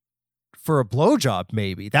for a blowjob,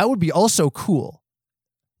 maybe. That would be also cool.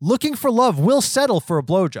 Looking for love will settle for a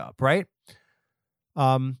blowjob, right?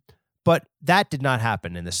 But that did not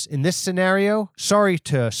happen in this scenario. Sorry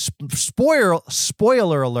to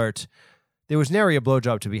spoiler alert. There was nary a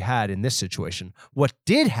blowjob to be had in this situation. What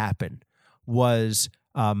did happen was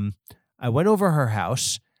I went over her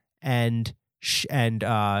house and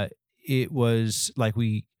it was like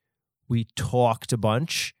we talked a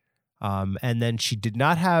bunch, and then she did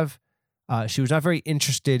not have she was not very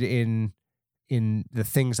interested in the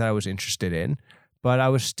things that I was interested in, but I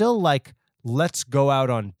was still like, let's go out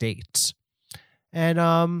on dates.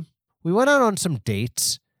 And we went out on some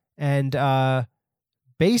dates, and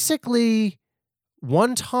basically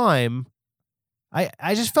one time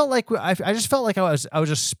I just felt like I was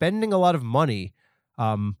just spending a lot of money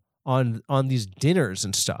on these dinners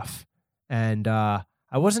and stuff, and I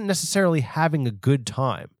wasn't necessarily having a good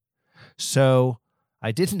time. So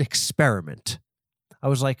I did an experiment. I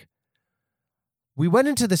was like, we went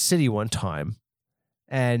into the city one time,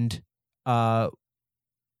 and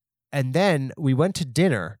then we went to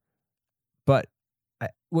dinner, but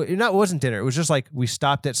it wasn't dinner. It was just like we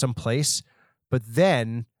stopped at some place, but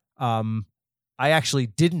then I actually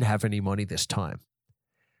didn't have any money this time,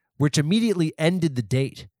 which immediately ended the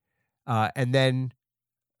date. And then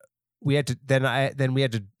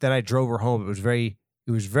I drove her home.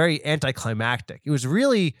 It was very anticlimactic. It was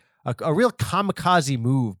really a real kamikaze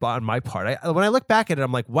move on my part. When I look back at it,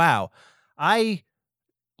 I'm like, wow, why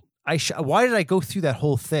did I go through that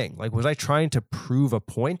whole thing? Like, was I trying to prove a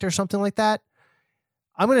point or something like that?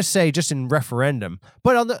 I'm going to say just in referendum,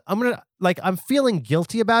 but I'm feeling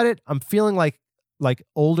guilty about it. I'm feeling like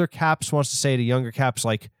older Caps wants to say to younger Caps,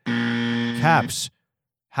 like, Caps,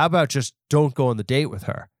 how about just don't go on the date with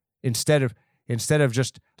her instead of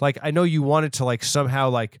just like, I know you wanted to like somehow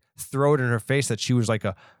like throw it in her face that she was like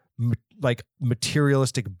a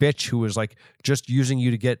materialistic bitch who was like just using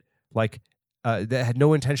you to get like that had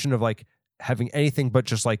no intention of like having anything but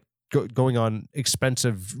just like going on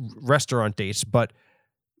expensive restaurant dates. But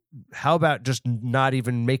how about just not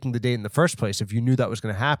even making the date in the first place if you knew that was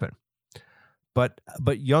going to happen? But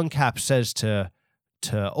young Cap says to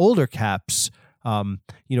older Caps, I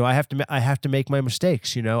have to make my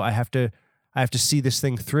mistakes. I have to see this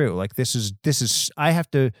thing through. Like this is I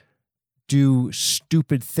have to do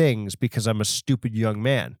stupid things because I'm a stupid young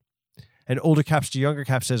man. And older Caps to younger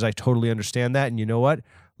Caps says, I totally understand that. And you know what?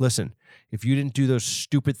 Listen, if you didn't do those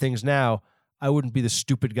stupid things now, I wouldn't be the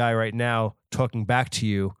stupid guy right now talking back to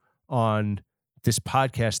you on this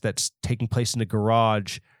podcast that's taking place in a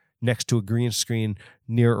garage next to a green screen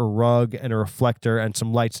near a rug and a reflector and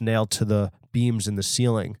some lights nailed to the beams in the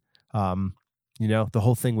ceiling. The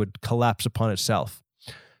whole thing would collapse upon itself.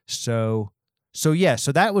 So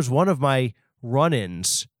that was one of my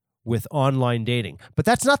run-ins with online dating. But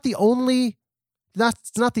that's not the only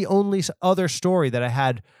other story that I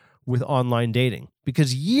had with online dating,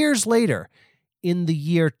 because years later, in the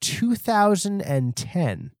year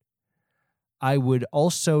 2010, I would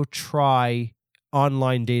also try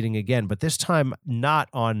online dating again, but this time not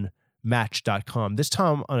on Match.com. This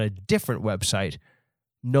time on a different website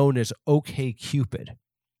known as OkCupid.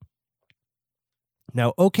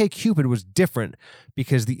 Now, OkCupid was different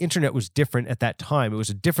because the internet was different at that time. It was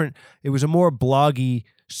a more bloggy,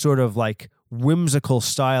 sort of like whimsical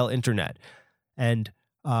style internet. And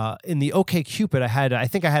in the OkCupid, I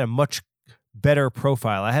think I had a much better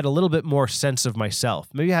profile. I had a little bit more sense of myself.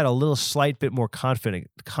 Maybe I had a slight bit more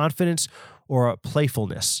confidence or a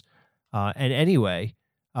playfulness. And anyway,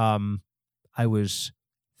 I was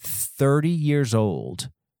 30 years old,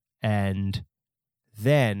 and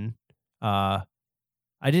then I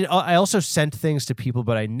also sent things to people,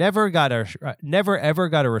 but I never ever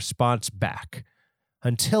got a response back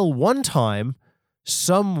until one time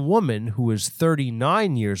some woman who was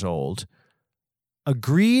 39 years old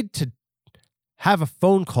agreed to have a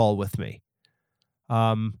phone call with me.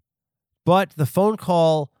 But the phone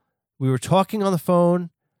call we were talking on the phone,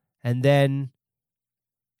 and then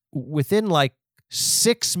within like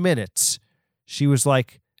 6 minutes, she was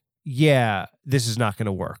like, yeah, this is not going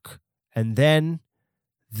to work. And then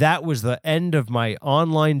that was the end of my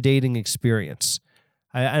online dating experience.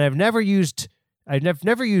 I've never used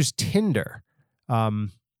Tinder.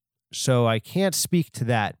 So I can't speak to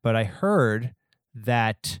that, but I heard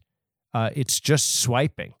that it's just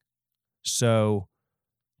swiping. So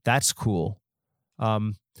that's cool.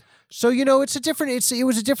 So, it's it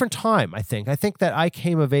was a different time, I think. I think that I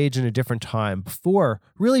came of age in a different time before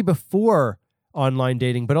online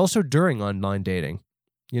dating, but also during online dating,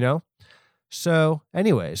 So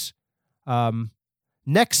anyways,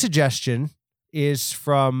 next suggestion is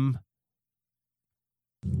from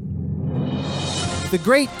the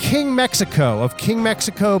great King Mexico of King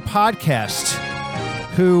Mexico Podcast,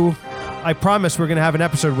 who I promise we're going to have an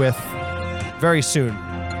episode with very soon.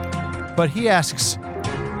 But he asks,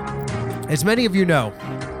 as many of you know,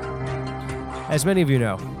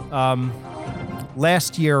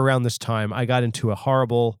 last year around this time, I got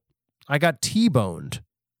T-boned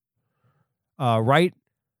right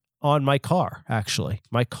on my car, actually.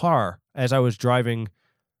 My car, as I was driving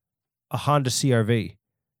a Honda CR-V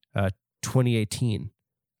 2018,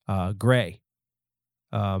 gray,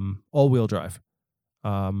 all-wheel drive.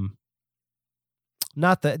 Not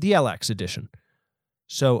the LX edition.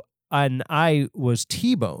 So, and I was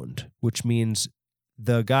T-boned, which means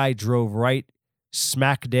the guy drove right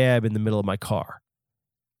smack dab in the middle of my car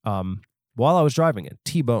while I was driving it,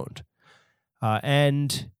 T-boned.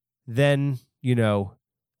 And then,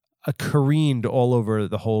 I careened all over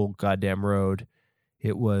the whole goddamn road.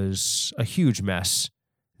 It was a huge mess.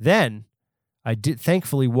 Then I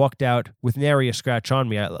thankfully walked out with nary a scratch on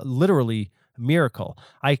me. Literally a miracle.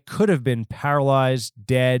 I could have been paralyzed,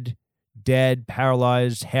 dead,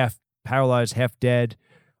 paralyzed, half dead,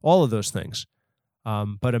 all of those things.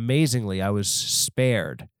 But amazingly, I was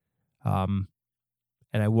spared. And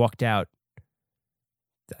I walked out.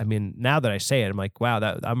 I mean, now that I say it, I'm like, wow,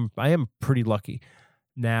 I am pretty lucky.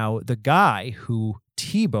 Now, the guy who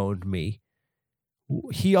T-boned me,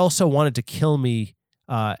 he also wanted to kill me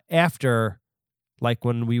after, like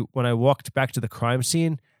when I walked back to the crime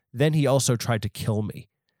scene, then he also tried to kill me.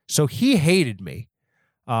 So he hated me.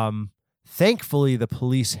 Thankfully, the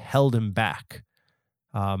police held him back.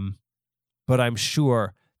 But I'm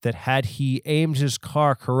sure that had he aimed his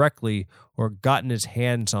car correctly or gotten his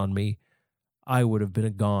hands on me, I would have been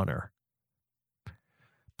a goner.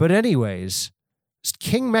 But anyways,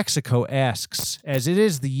 King Mexico asks, as it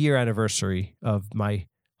is the year anniversary of my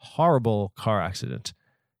horrible car accident,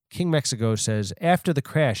 King Mexico says, after the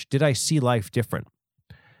crash, did I see life different?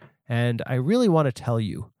 And I really want to tell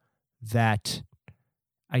you that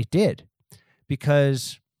I did.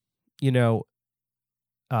 Because, in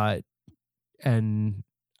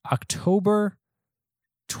October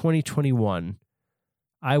 2021,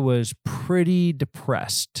 I was pretty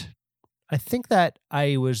depressed. I think that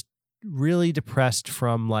I was really depressed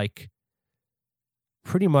from like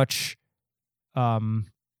pretty much the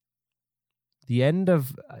end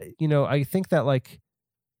of, I think that like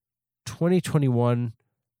 2021,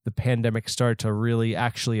 the pandemic started to really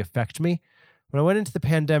actually affect me. When I went into the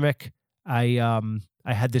pandemic, I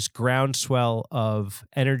had this groundswell of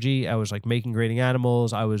energy. I was like making grading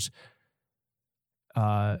animals. I was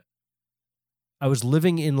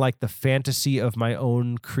living in like the fantasy of my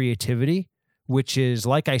own creativity, which is,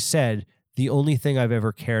 like I said, the only thing I've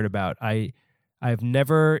ever cared about. I've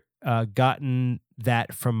never gotten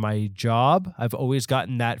that from my job. I've always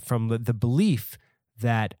gotten that from the belief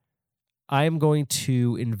that I'm going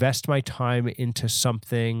to invest my time into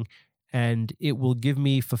something and it will give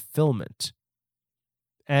me fulfillment.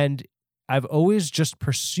 And I've always just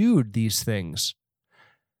pursued these things.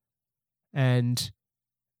 And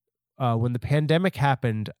when the pandemic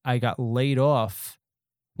happened, I got laid off.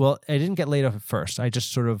 Well, I didn't get laid off at first. I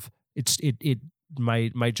just sort of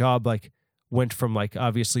my job like went from like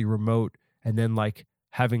obviously remote and then like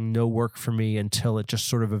having no work for me until it just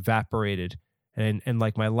sort of evaporated, and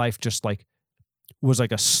like my life just like was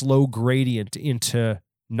like a slow gradient into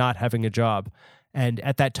not having a job. And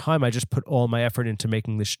at that time, I just put all my effort into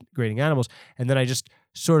making this grading animals, and then I just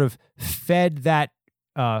sort of fed that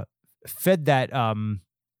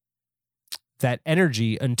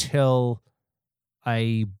energy until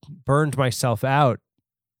I burned myself out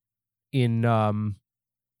in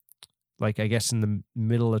like I guess in the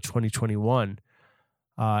middle of 2021,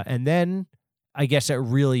 and then I guess it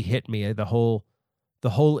really hit me, the whole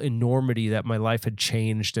enormity that my life had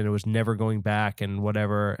changed and it was never going back and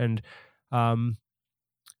whatever. And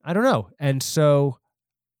I don't know. And so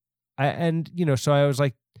so I was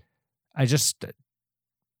like, I just,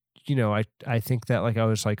 I think that like I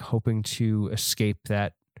was like hoping to escape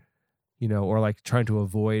that, or like trying to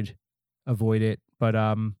avoid it. But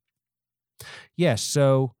yeah,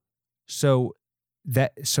 so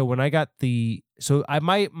when I got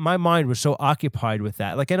my mind was so occupied with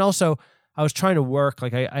that. Like, and also I was trying to work,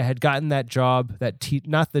 like I had gotten that job,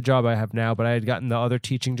 not the job I have now, but I had gotten the other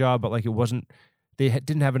teaching job, but like it wasn't,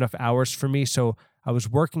 didn't have enough hours for me. So I was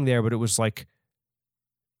working there, but it was like,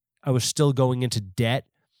 I was still going into debt,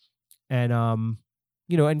 and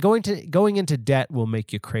and going into debt will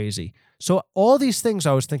make you crazy. So all these things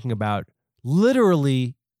I was thinking about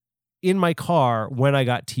literally in my car when I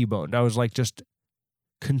got T-boned. I was like just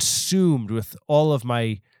consumed with all of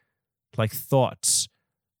my like thoughts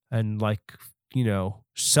and like,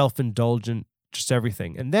 self-indulgent, just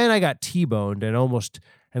everything. And then I got T-boned and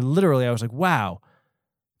literally I was like, wow,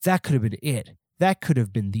 that could have been it. That could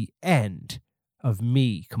have been the end of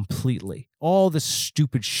me completely. All this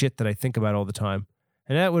stupid shit that I think about all the time.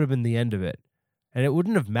 And that would have been the end of it. And it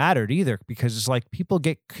wouldn't have mattered either, because it's like people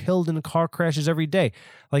get killed in car crashes every day.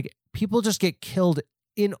 Like people just get killed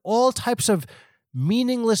in all types of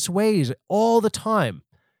meaningless ways all the time,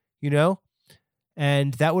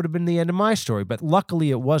 And that would have been the end of my story. But luckily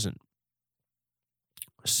it wasn't.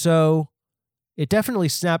 So it definitely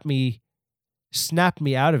snapped me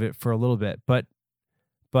out of it for a little bit. But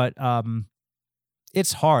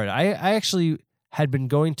it's hard. I actually had been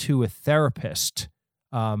going to a therapist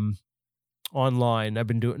online. I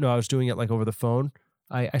was doing it like over the phone.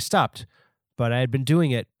 I stopped, but I had been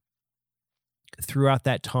doing it throughout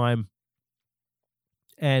that time.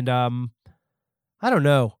 And I don't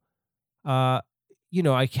know. I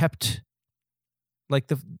kept like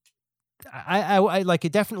I like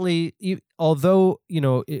it definitely, although,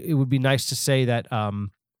 it would be nice to say that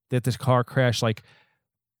that this car crash like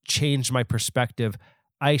changed my perspective,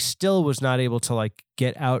 I still was not able to like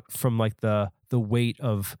get out from like the weight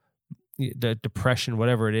of the depression,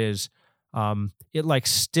 whatever it is. It like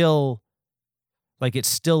still like, it's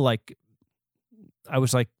still like, I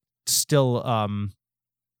was like still,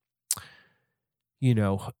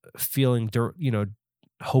 feeling,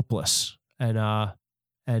 hopeless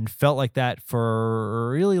and felt like that for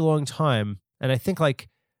a really long time. And I think like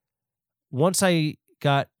once I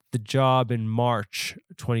got the job in March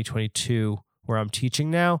 2022, where I'm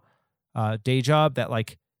teaching now, day job that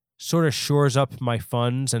like sort of shores up my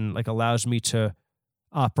funds and like allows me to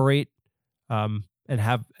operate and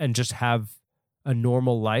just have a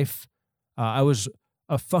normal life. I was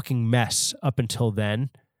a fucking mess up until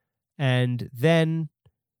then. And then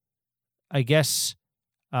I guess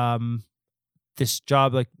this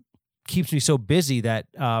job like keeps me so busy that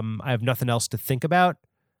I have nothing else to think about.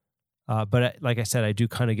 But like I said, I do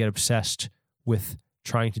kind of get obsessed with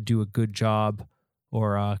trying to do a good job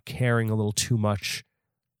or caring a little too much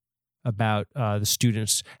about the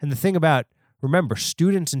students. And the thing about, remember,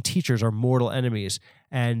 students and teachers are mortal enemies.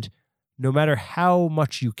 And no matter how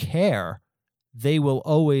much you care, they will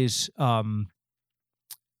always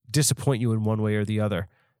disappoint you in one way or the other,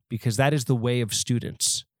 because that is the way of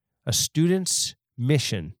students. A student's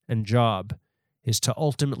mission and job is to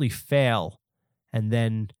ultimately fail and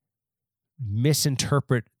then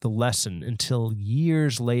misinterpret the lesson until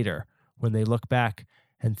years later when they look back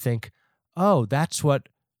and think, oh, that's what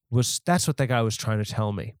that guy was trying to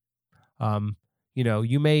tell me.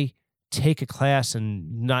 You may take a class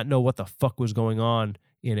and not know what the fuck was going on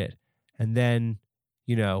in it. And then,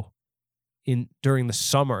 during the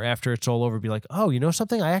summer after it's all over, be like, oh, you know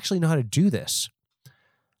something? I actually know how to do this.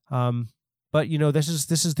 But this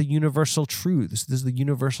is the universal truth. This is the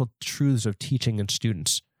universal truths of teaching and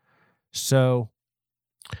students. So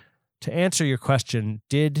to answer your question,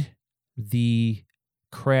 did I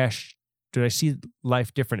see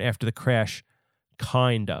life different after the crash?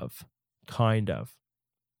 Kind of.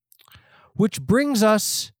 Which brings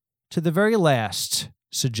us to the very last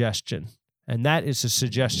suggestion. And that is a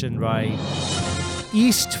suggestion by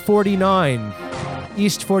East 49.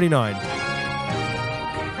 East 49.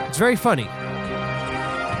 It's very funny.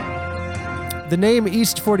 The name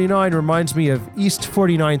East 49 reminds me of East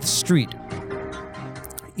 49th Street.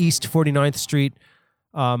 East 49th Street.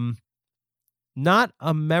 Not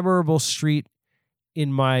a memorable street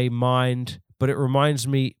in my mind, but it reminds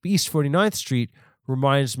me, East 49th Street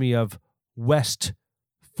reminds me of West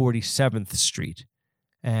 47th Street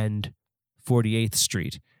and 48th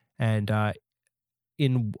Street. And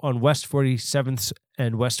on West 47th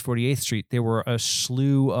and West 48th Street, there were a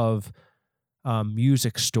slew of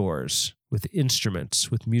music stores with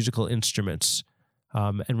musical instruments.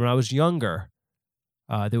 And when I was younger,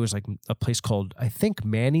 There was like a place called, I think,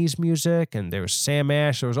 Manny's Music, and there was Sam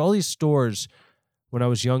Ash. There was all these stores when I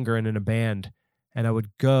was younger and in a band, and I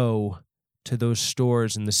would go to those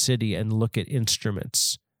stores in the city and look at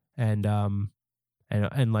instruments and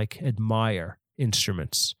like admire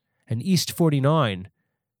instruments. And East 49,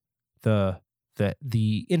 the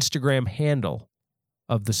Instagram handle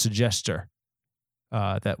of the suggester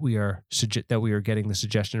that we are getting the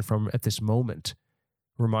suggestion from at this moment,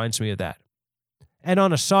 reminds me of that. And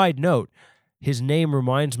on a side note, his name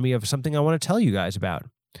reminds me of something I want to tell you guys about.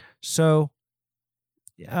 So,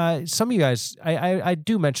 some of you guys, I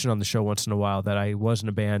do mention on the show once in a while that I was in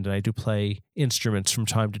a band and I do play instruments from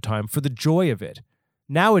time to time for the joy of it.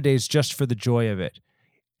 Nowadays, just for the joy of it,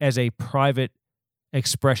 as a private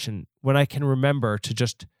expression, when I can remember to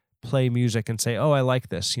just play music and say, oh, I like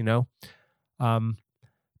this, you know?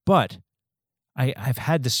 But I've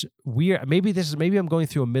had this weird, maybe I'm going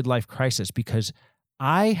through a midlife crisis because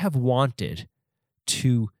I have wanted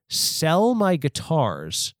to sell my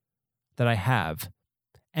guitars that I have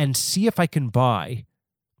and see if I can buy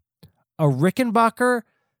a Rickenbacker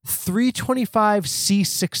 325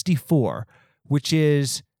 C64, which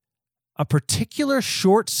is a particular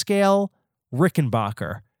short scale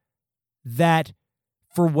Rickenbacker that,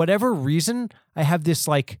 for whatever reason, I have this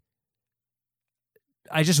like,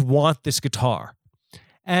 I just want this guitar.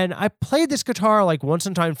 And I played this guitar like once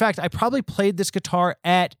in time. In fact, I probably played this guitar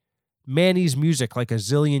at Manny's Music like a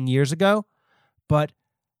zillion years ago, but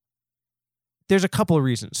there's a couple of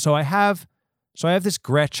reasons. So I have this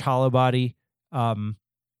Gretsch hollow body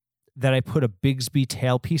that I put a Bigsby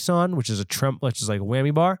tailpiece on, which is which is like a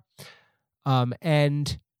whammy bar.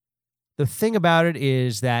 And the thing about it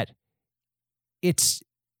is that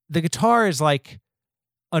the guitar is like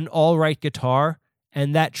an all right guitar,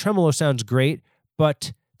 and that tremolo sounds great,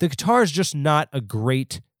 but the guitar is just not a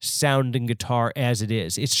great sounding guitar as it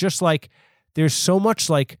is. It's just like there's so much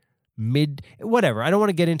like whatever. I don't want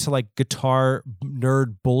to get into like guitar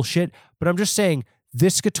nerd bullshit, but I'm just saying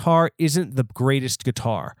this guitar isn't the greatest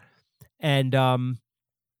guitar. And I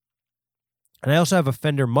also have a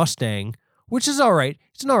Fender Mustang, which is all right.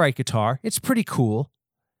 It's an all right guitar. It's pretty cool.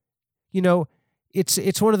 You know,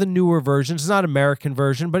 it's one of the newer versions. It's not an American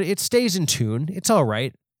version, but it stays in tune. It's all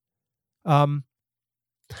right.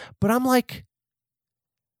 But I'm like,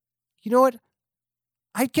 you know what?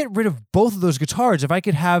 I'd get rid of both of those guitars if I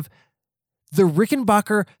could have the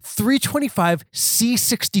Rickenbacker 325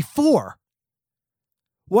 C64.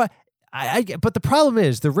 What? But the problem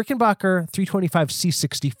is the Rickenbacker 325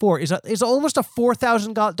 C64 is almost a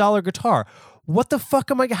 $4,000 guitar. What the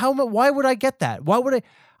fuck am I? Why would I get that? Why would I?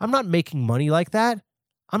 I'm not making money like that.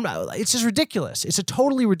 I'm not. It's just ridiculous. It's a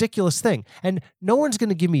totally ridiculous thing, and no one's going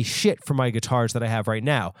to give me shit for my guitars that I have right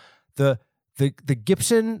now. The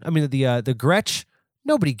Gibson, I mean the Gretsch.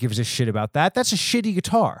 Nobody gives a shit about that. That's a shitty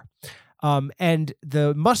guitar. And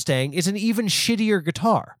the Mustang is an even shittier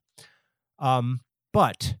guitar.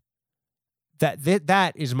 But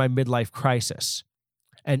that is my midlife crisis.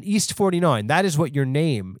 And East 49, that is what your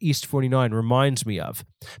name, East 49, reminds me of.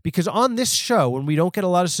 Because on this show, when we don't get a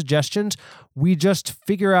lot of suggestions, we just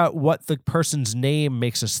figure out what the person's name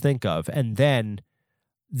makes us think of, and then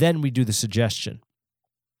we do the suggestion.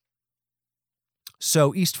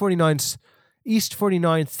 So East 49's,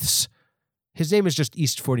 his name is just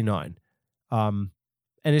East 49. And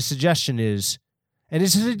his suggestion is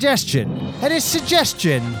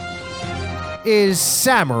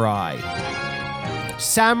Samurai.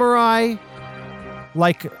 Samurai,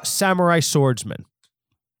 like samurai swordsman.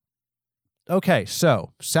 Okay,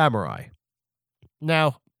 so samurai.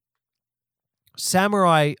 Now,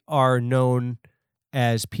 samurai are known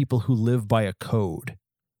as people who live by a code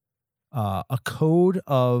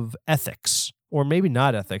of ethics, or maybe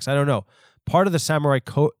not ethics. I don't know. Part of the samurai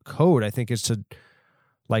code, I think, is to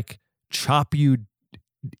like chop you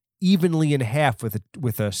evenly in half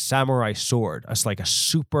with a samurai sword. It's like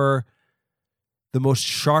the most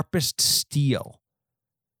sharpest steel,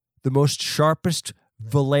 the most sharpest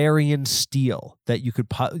Valerian steel that you could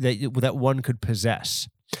that one could possess.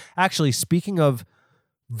 Actually, speaking of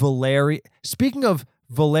Valerian,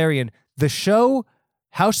 the show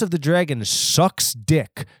House of the Dragon sucks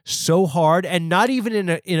dick so hard, and not even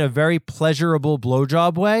in a very pleasurable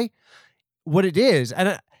blowjob way. What it is,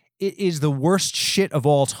 and it is the worst shit of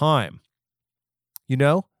all time. You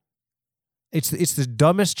know? It's the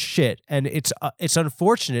dumbest shit, and it's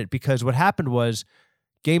unfortunate because what happened was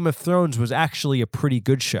Game of Thrones was actually a pretty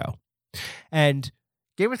good show, and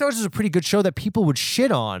Game of Thrones is a pretty good show that people would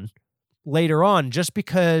shit on later on just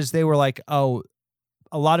because they were like, oh,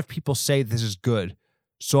 a lot of people say this is good,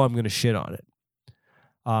 so I'm going to shit on it.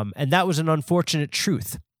 And that was an unfortunate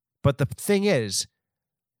truth. But the thing is,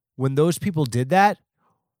 when those people did that,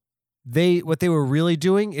 what they were really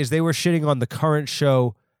doing is they were shitting on the current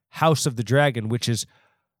show House of the Dragon, which is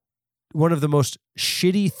one of the most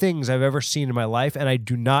shitty things I've ever seen in my life, and I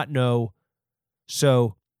do not know.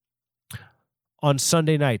 So on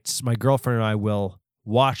Sunday nights, my girlfriend and I will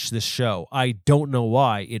watch this show. I don't know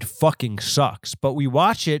why. It fucking sucks. But we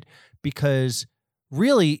watch it because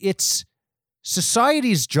really it's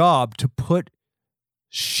society's job to put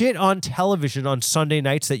shit on television on Sunday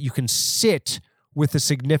nights that you can sit with a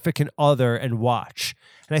significant other and watch.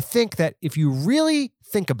 And I think that if you really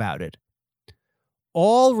think about it,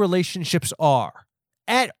 all relationships are,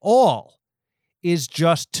 at all, is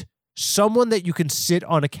just someone that you can sit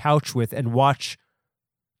on a couch with and watch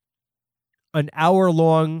an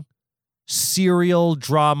hour-long serial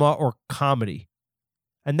drama or comedy.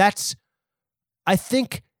 And that's, I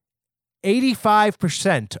think,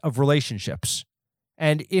 85% of relationships.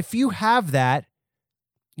 And if you have that,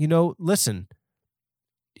 listen,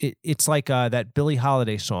 it's like that Billie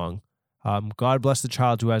Holiday song, God Bless the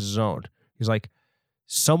Child Who Has His Own. He's like,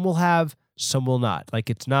 some will have, some will not. Like,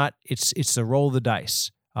 it's the roll of the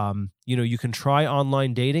dice. You can try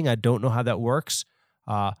online dating. I don't know how that works.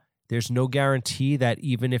 There's no guarantee that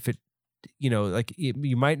even if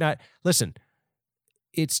you might not listen.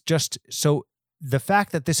 It's just so the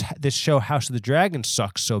fact that this show House of the Dragon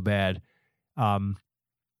sucks so bad.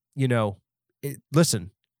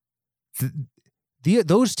 Listen,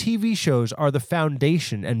 those TV shows are the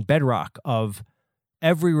foundation and bedrock of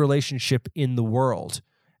every relationship in the world.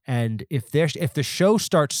 And if the show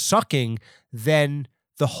starts sucking, then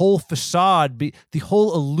the whole facade, the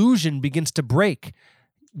whole illusion begins to break.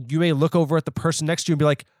 You may look over at the person next to you and be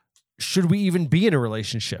like, should we even be in a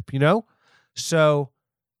relationship? So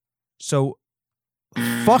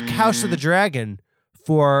fuck House of the Dragon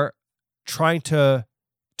for trying to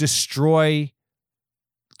destroy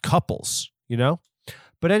couples,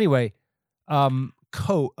 But anyway,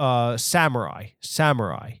 samurai,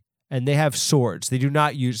 and they have swords. They do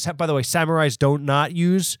not use, by the way, samurais do not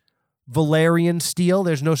use Valyrian steel.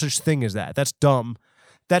 There's no such thing as that. That's dumb.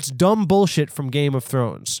 That's dumb bullshit from Game of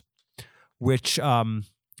Thrones, but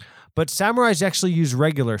samurais actually use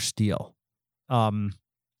regular steel. They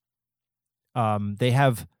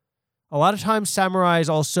have, a lot of times samurais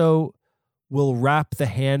also will wrap the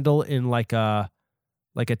handle in like a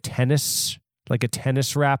tennis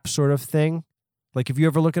wrap sort of thing. Like if you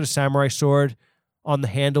ever look at a samurai sword, on the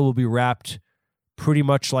handle will be wrapped pretty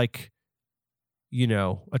much like,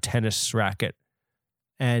 a tennis racket.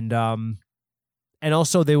 And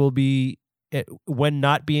also they will be, when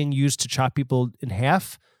not being used to chop people in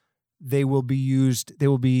half, they will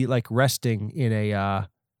be like resting in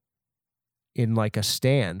like a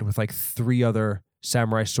stand with like 3 other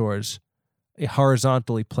samurai swords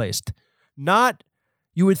horizontally placed.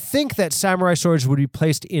 You would think that samurai swords would be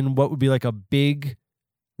placed in what would be like a big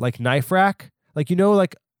like knife rack. Like,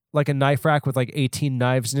 like a knife rack with like 18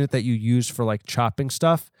 knives in it that you use for like chopping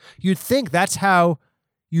stuff. You'd think that's how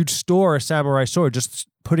you'd store a samurai sword, just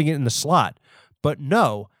putting it in the slot. But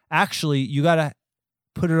no, actually you got to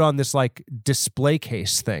put it on this like display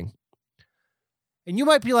case thing. And you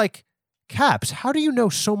might be like, Caps, how do you know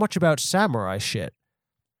so much about samurai shit?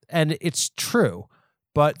 And it's true.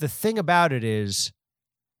 But the thing about it is,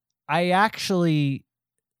 I actually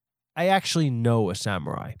know a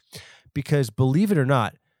samurai, because believe it or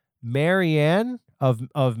not, Marianne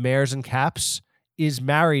of Mares and Caps is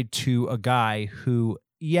married to a guy who,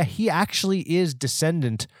 he actually is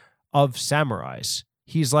descendant of samurais.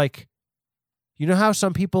 He's like, how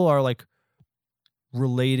some people are like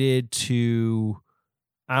related to,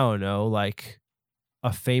 I don't know, like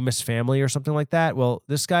a famous family or something like that. Well,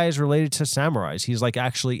 this guy is related to samurais. He's like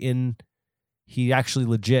he actually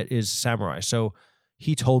legit is samurai. So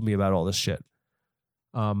he told me about all this shit.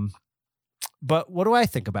 But what do I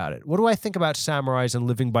think about it? What do I think about samurais and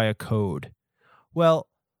living by a code? Well,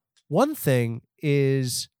 one thing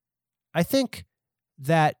is, I think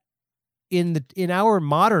that in our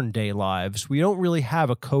modern day lives, we don't really have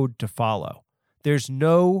a code to follow. There's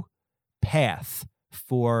no path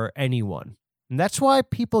for anyone. And that's why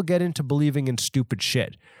people get into believing in stupid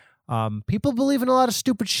shit. People believe in a lot of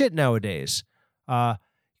stupid shit nowadays.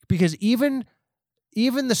 Because even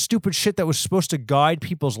the stupid shit that was supposed to guide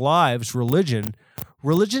people's lives, religion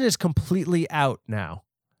is completely out now.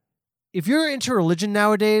 If you're into religion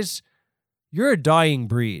nowadays, you're a dying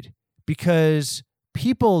breed, because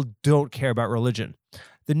people don't care about religion.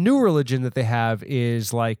 The new religion that they have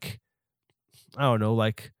is like, I don't know,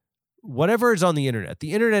 like whatever is on the internet.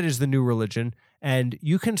 The internet is the new religion, And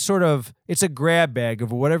you can it's a grab bag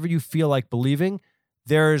of whatever you feel like believing.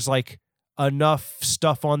 There's like enough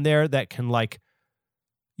stuff on there that can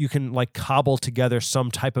you can cobble together some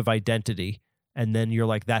type of identity. And then you're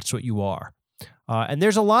like, that's what you are. And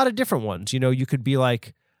there's a lot of different ones. You could be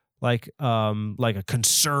like a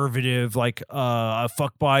conservative, fuck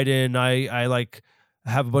Biden. I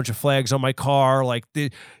have a bunch of flags on my car.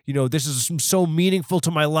 This is so meaningful to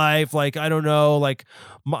my life. I don't know,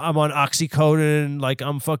 I'm on oxycodone.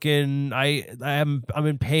 I'm fucking, I'm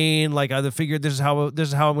in pain. I figured this is how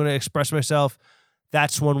I'm going to express myself.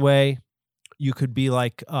 That's one way. You could be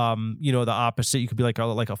the opposite. You could be like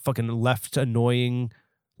a fucking left annoying,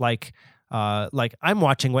 I'm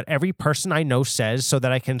watching what every person I know says so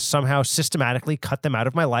that I can somehow systematically cut them out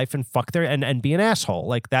of my life and fuck and be an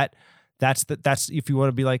asshole. That's if you want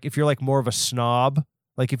to be if you're more of a snob,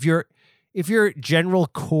 if your general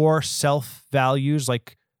core self values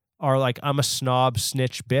are I'm a snob,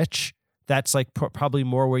 snitch, bitch, that's probably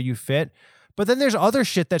more where you fit. But then there's other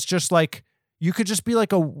shit that's just you could just be a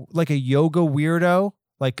yoga weirdo,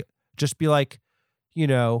 just be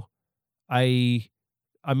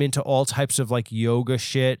I'm into all types of yoga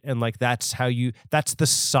shit, and that's the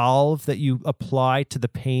solve that you apply to the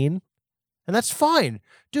pain. And that's fine.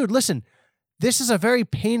 Dude, listen, this is a very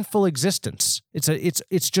painful existence.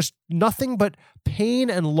 It's just nothing but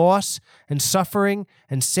pain and loss and suffering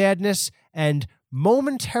and sadness and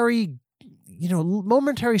momentary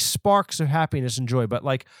sparks of happiness and joy. But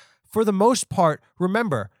for the most part,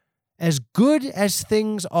 remember, as good as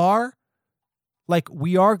things are,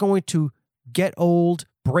 we are going to get old,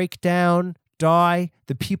 break down, die.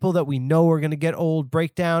 The people that we know are going to get old,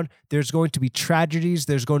 break down. There's going to be tragedies.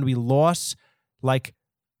 There's going to be loss. There's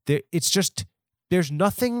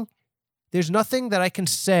nothing that I can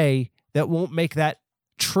say that won't make that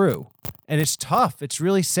true. And it's tough. It's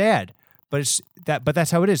really sad, but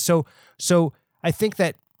that's how it is. So I think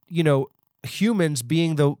that, humans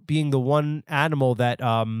being the one animal that's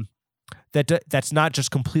not just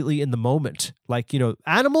completely in the moment.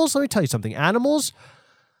 Animals, let me tell you something. Animals,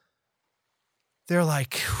 they're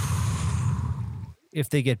if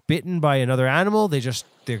they get bitten by another animal, they're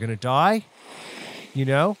going to die.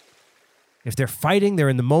 If they're fighting, they're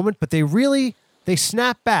in the moment, but they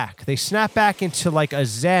snap back. They snap back into a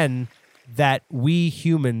zen that we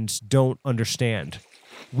humans don't understand.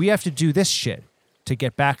 We have to do this shit to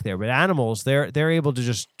get back there. But animals, they're able to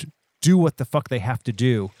just do what the fuck they have to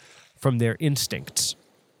do from their instincts.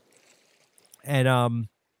 And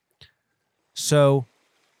so,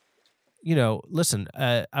 listen,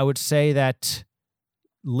 I would say that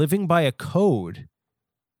living by a code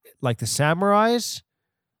like the samurais,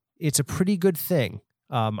 it's a pretty good thing.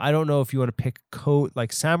 I don't know if you want to pick code,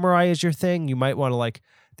 samurai is your thing. You might want to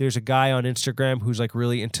there's a guy on Instagram who's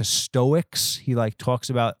really into Stoics. He talks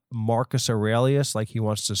about Marcus Aurelius, he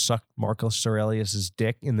wants to suck Marcus Aurelius's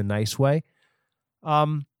dick in the nice way.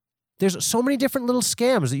 There's so many different little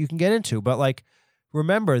scams that you can get into, but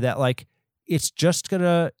remember that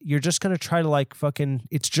you're just gonna try to fucking,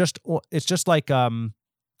 it's just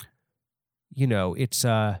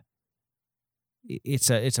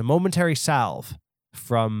it's a momentary salve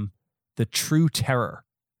from the true terror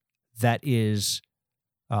that is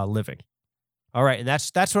living. All right, and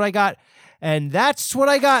that's what I got. And that's what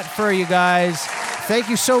I got for you guys. Thank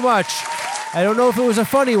you so much. I don't know if it was a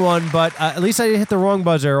funny one, but at least I didn't hit the wrong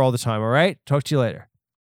buzzer all the time, all right? Talk to you later.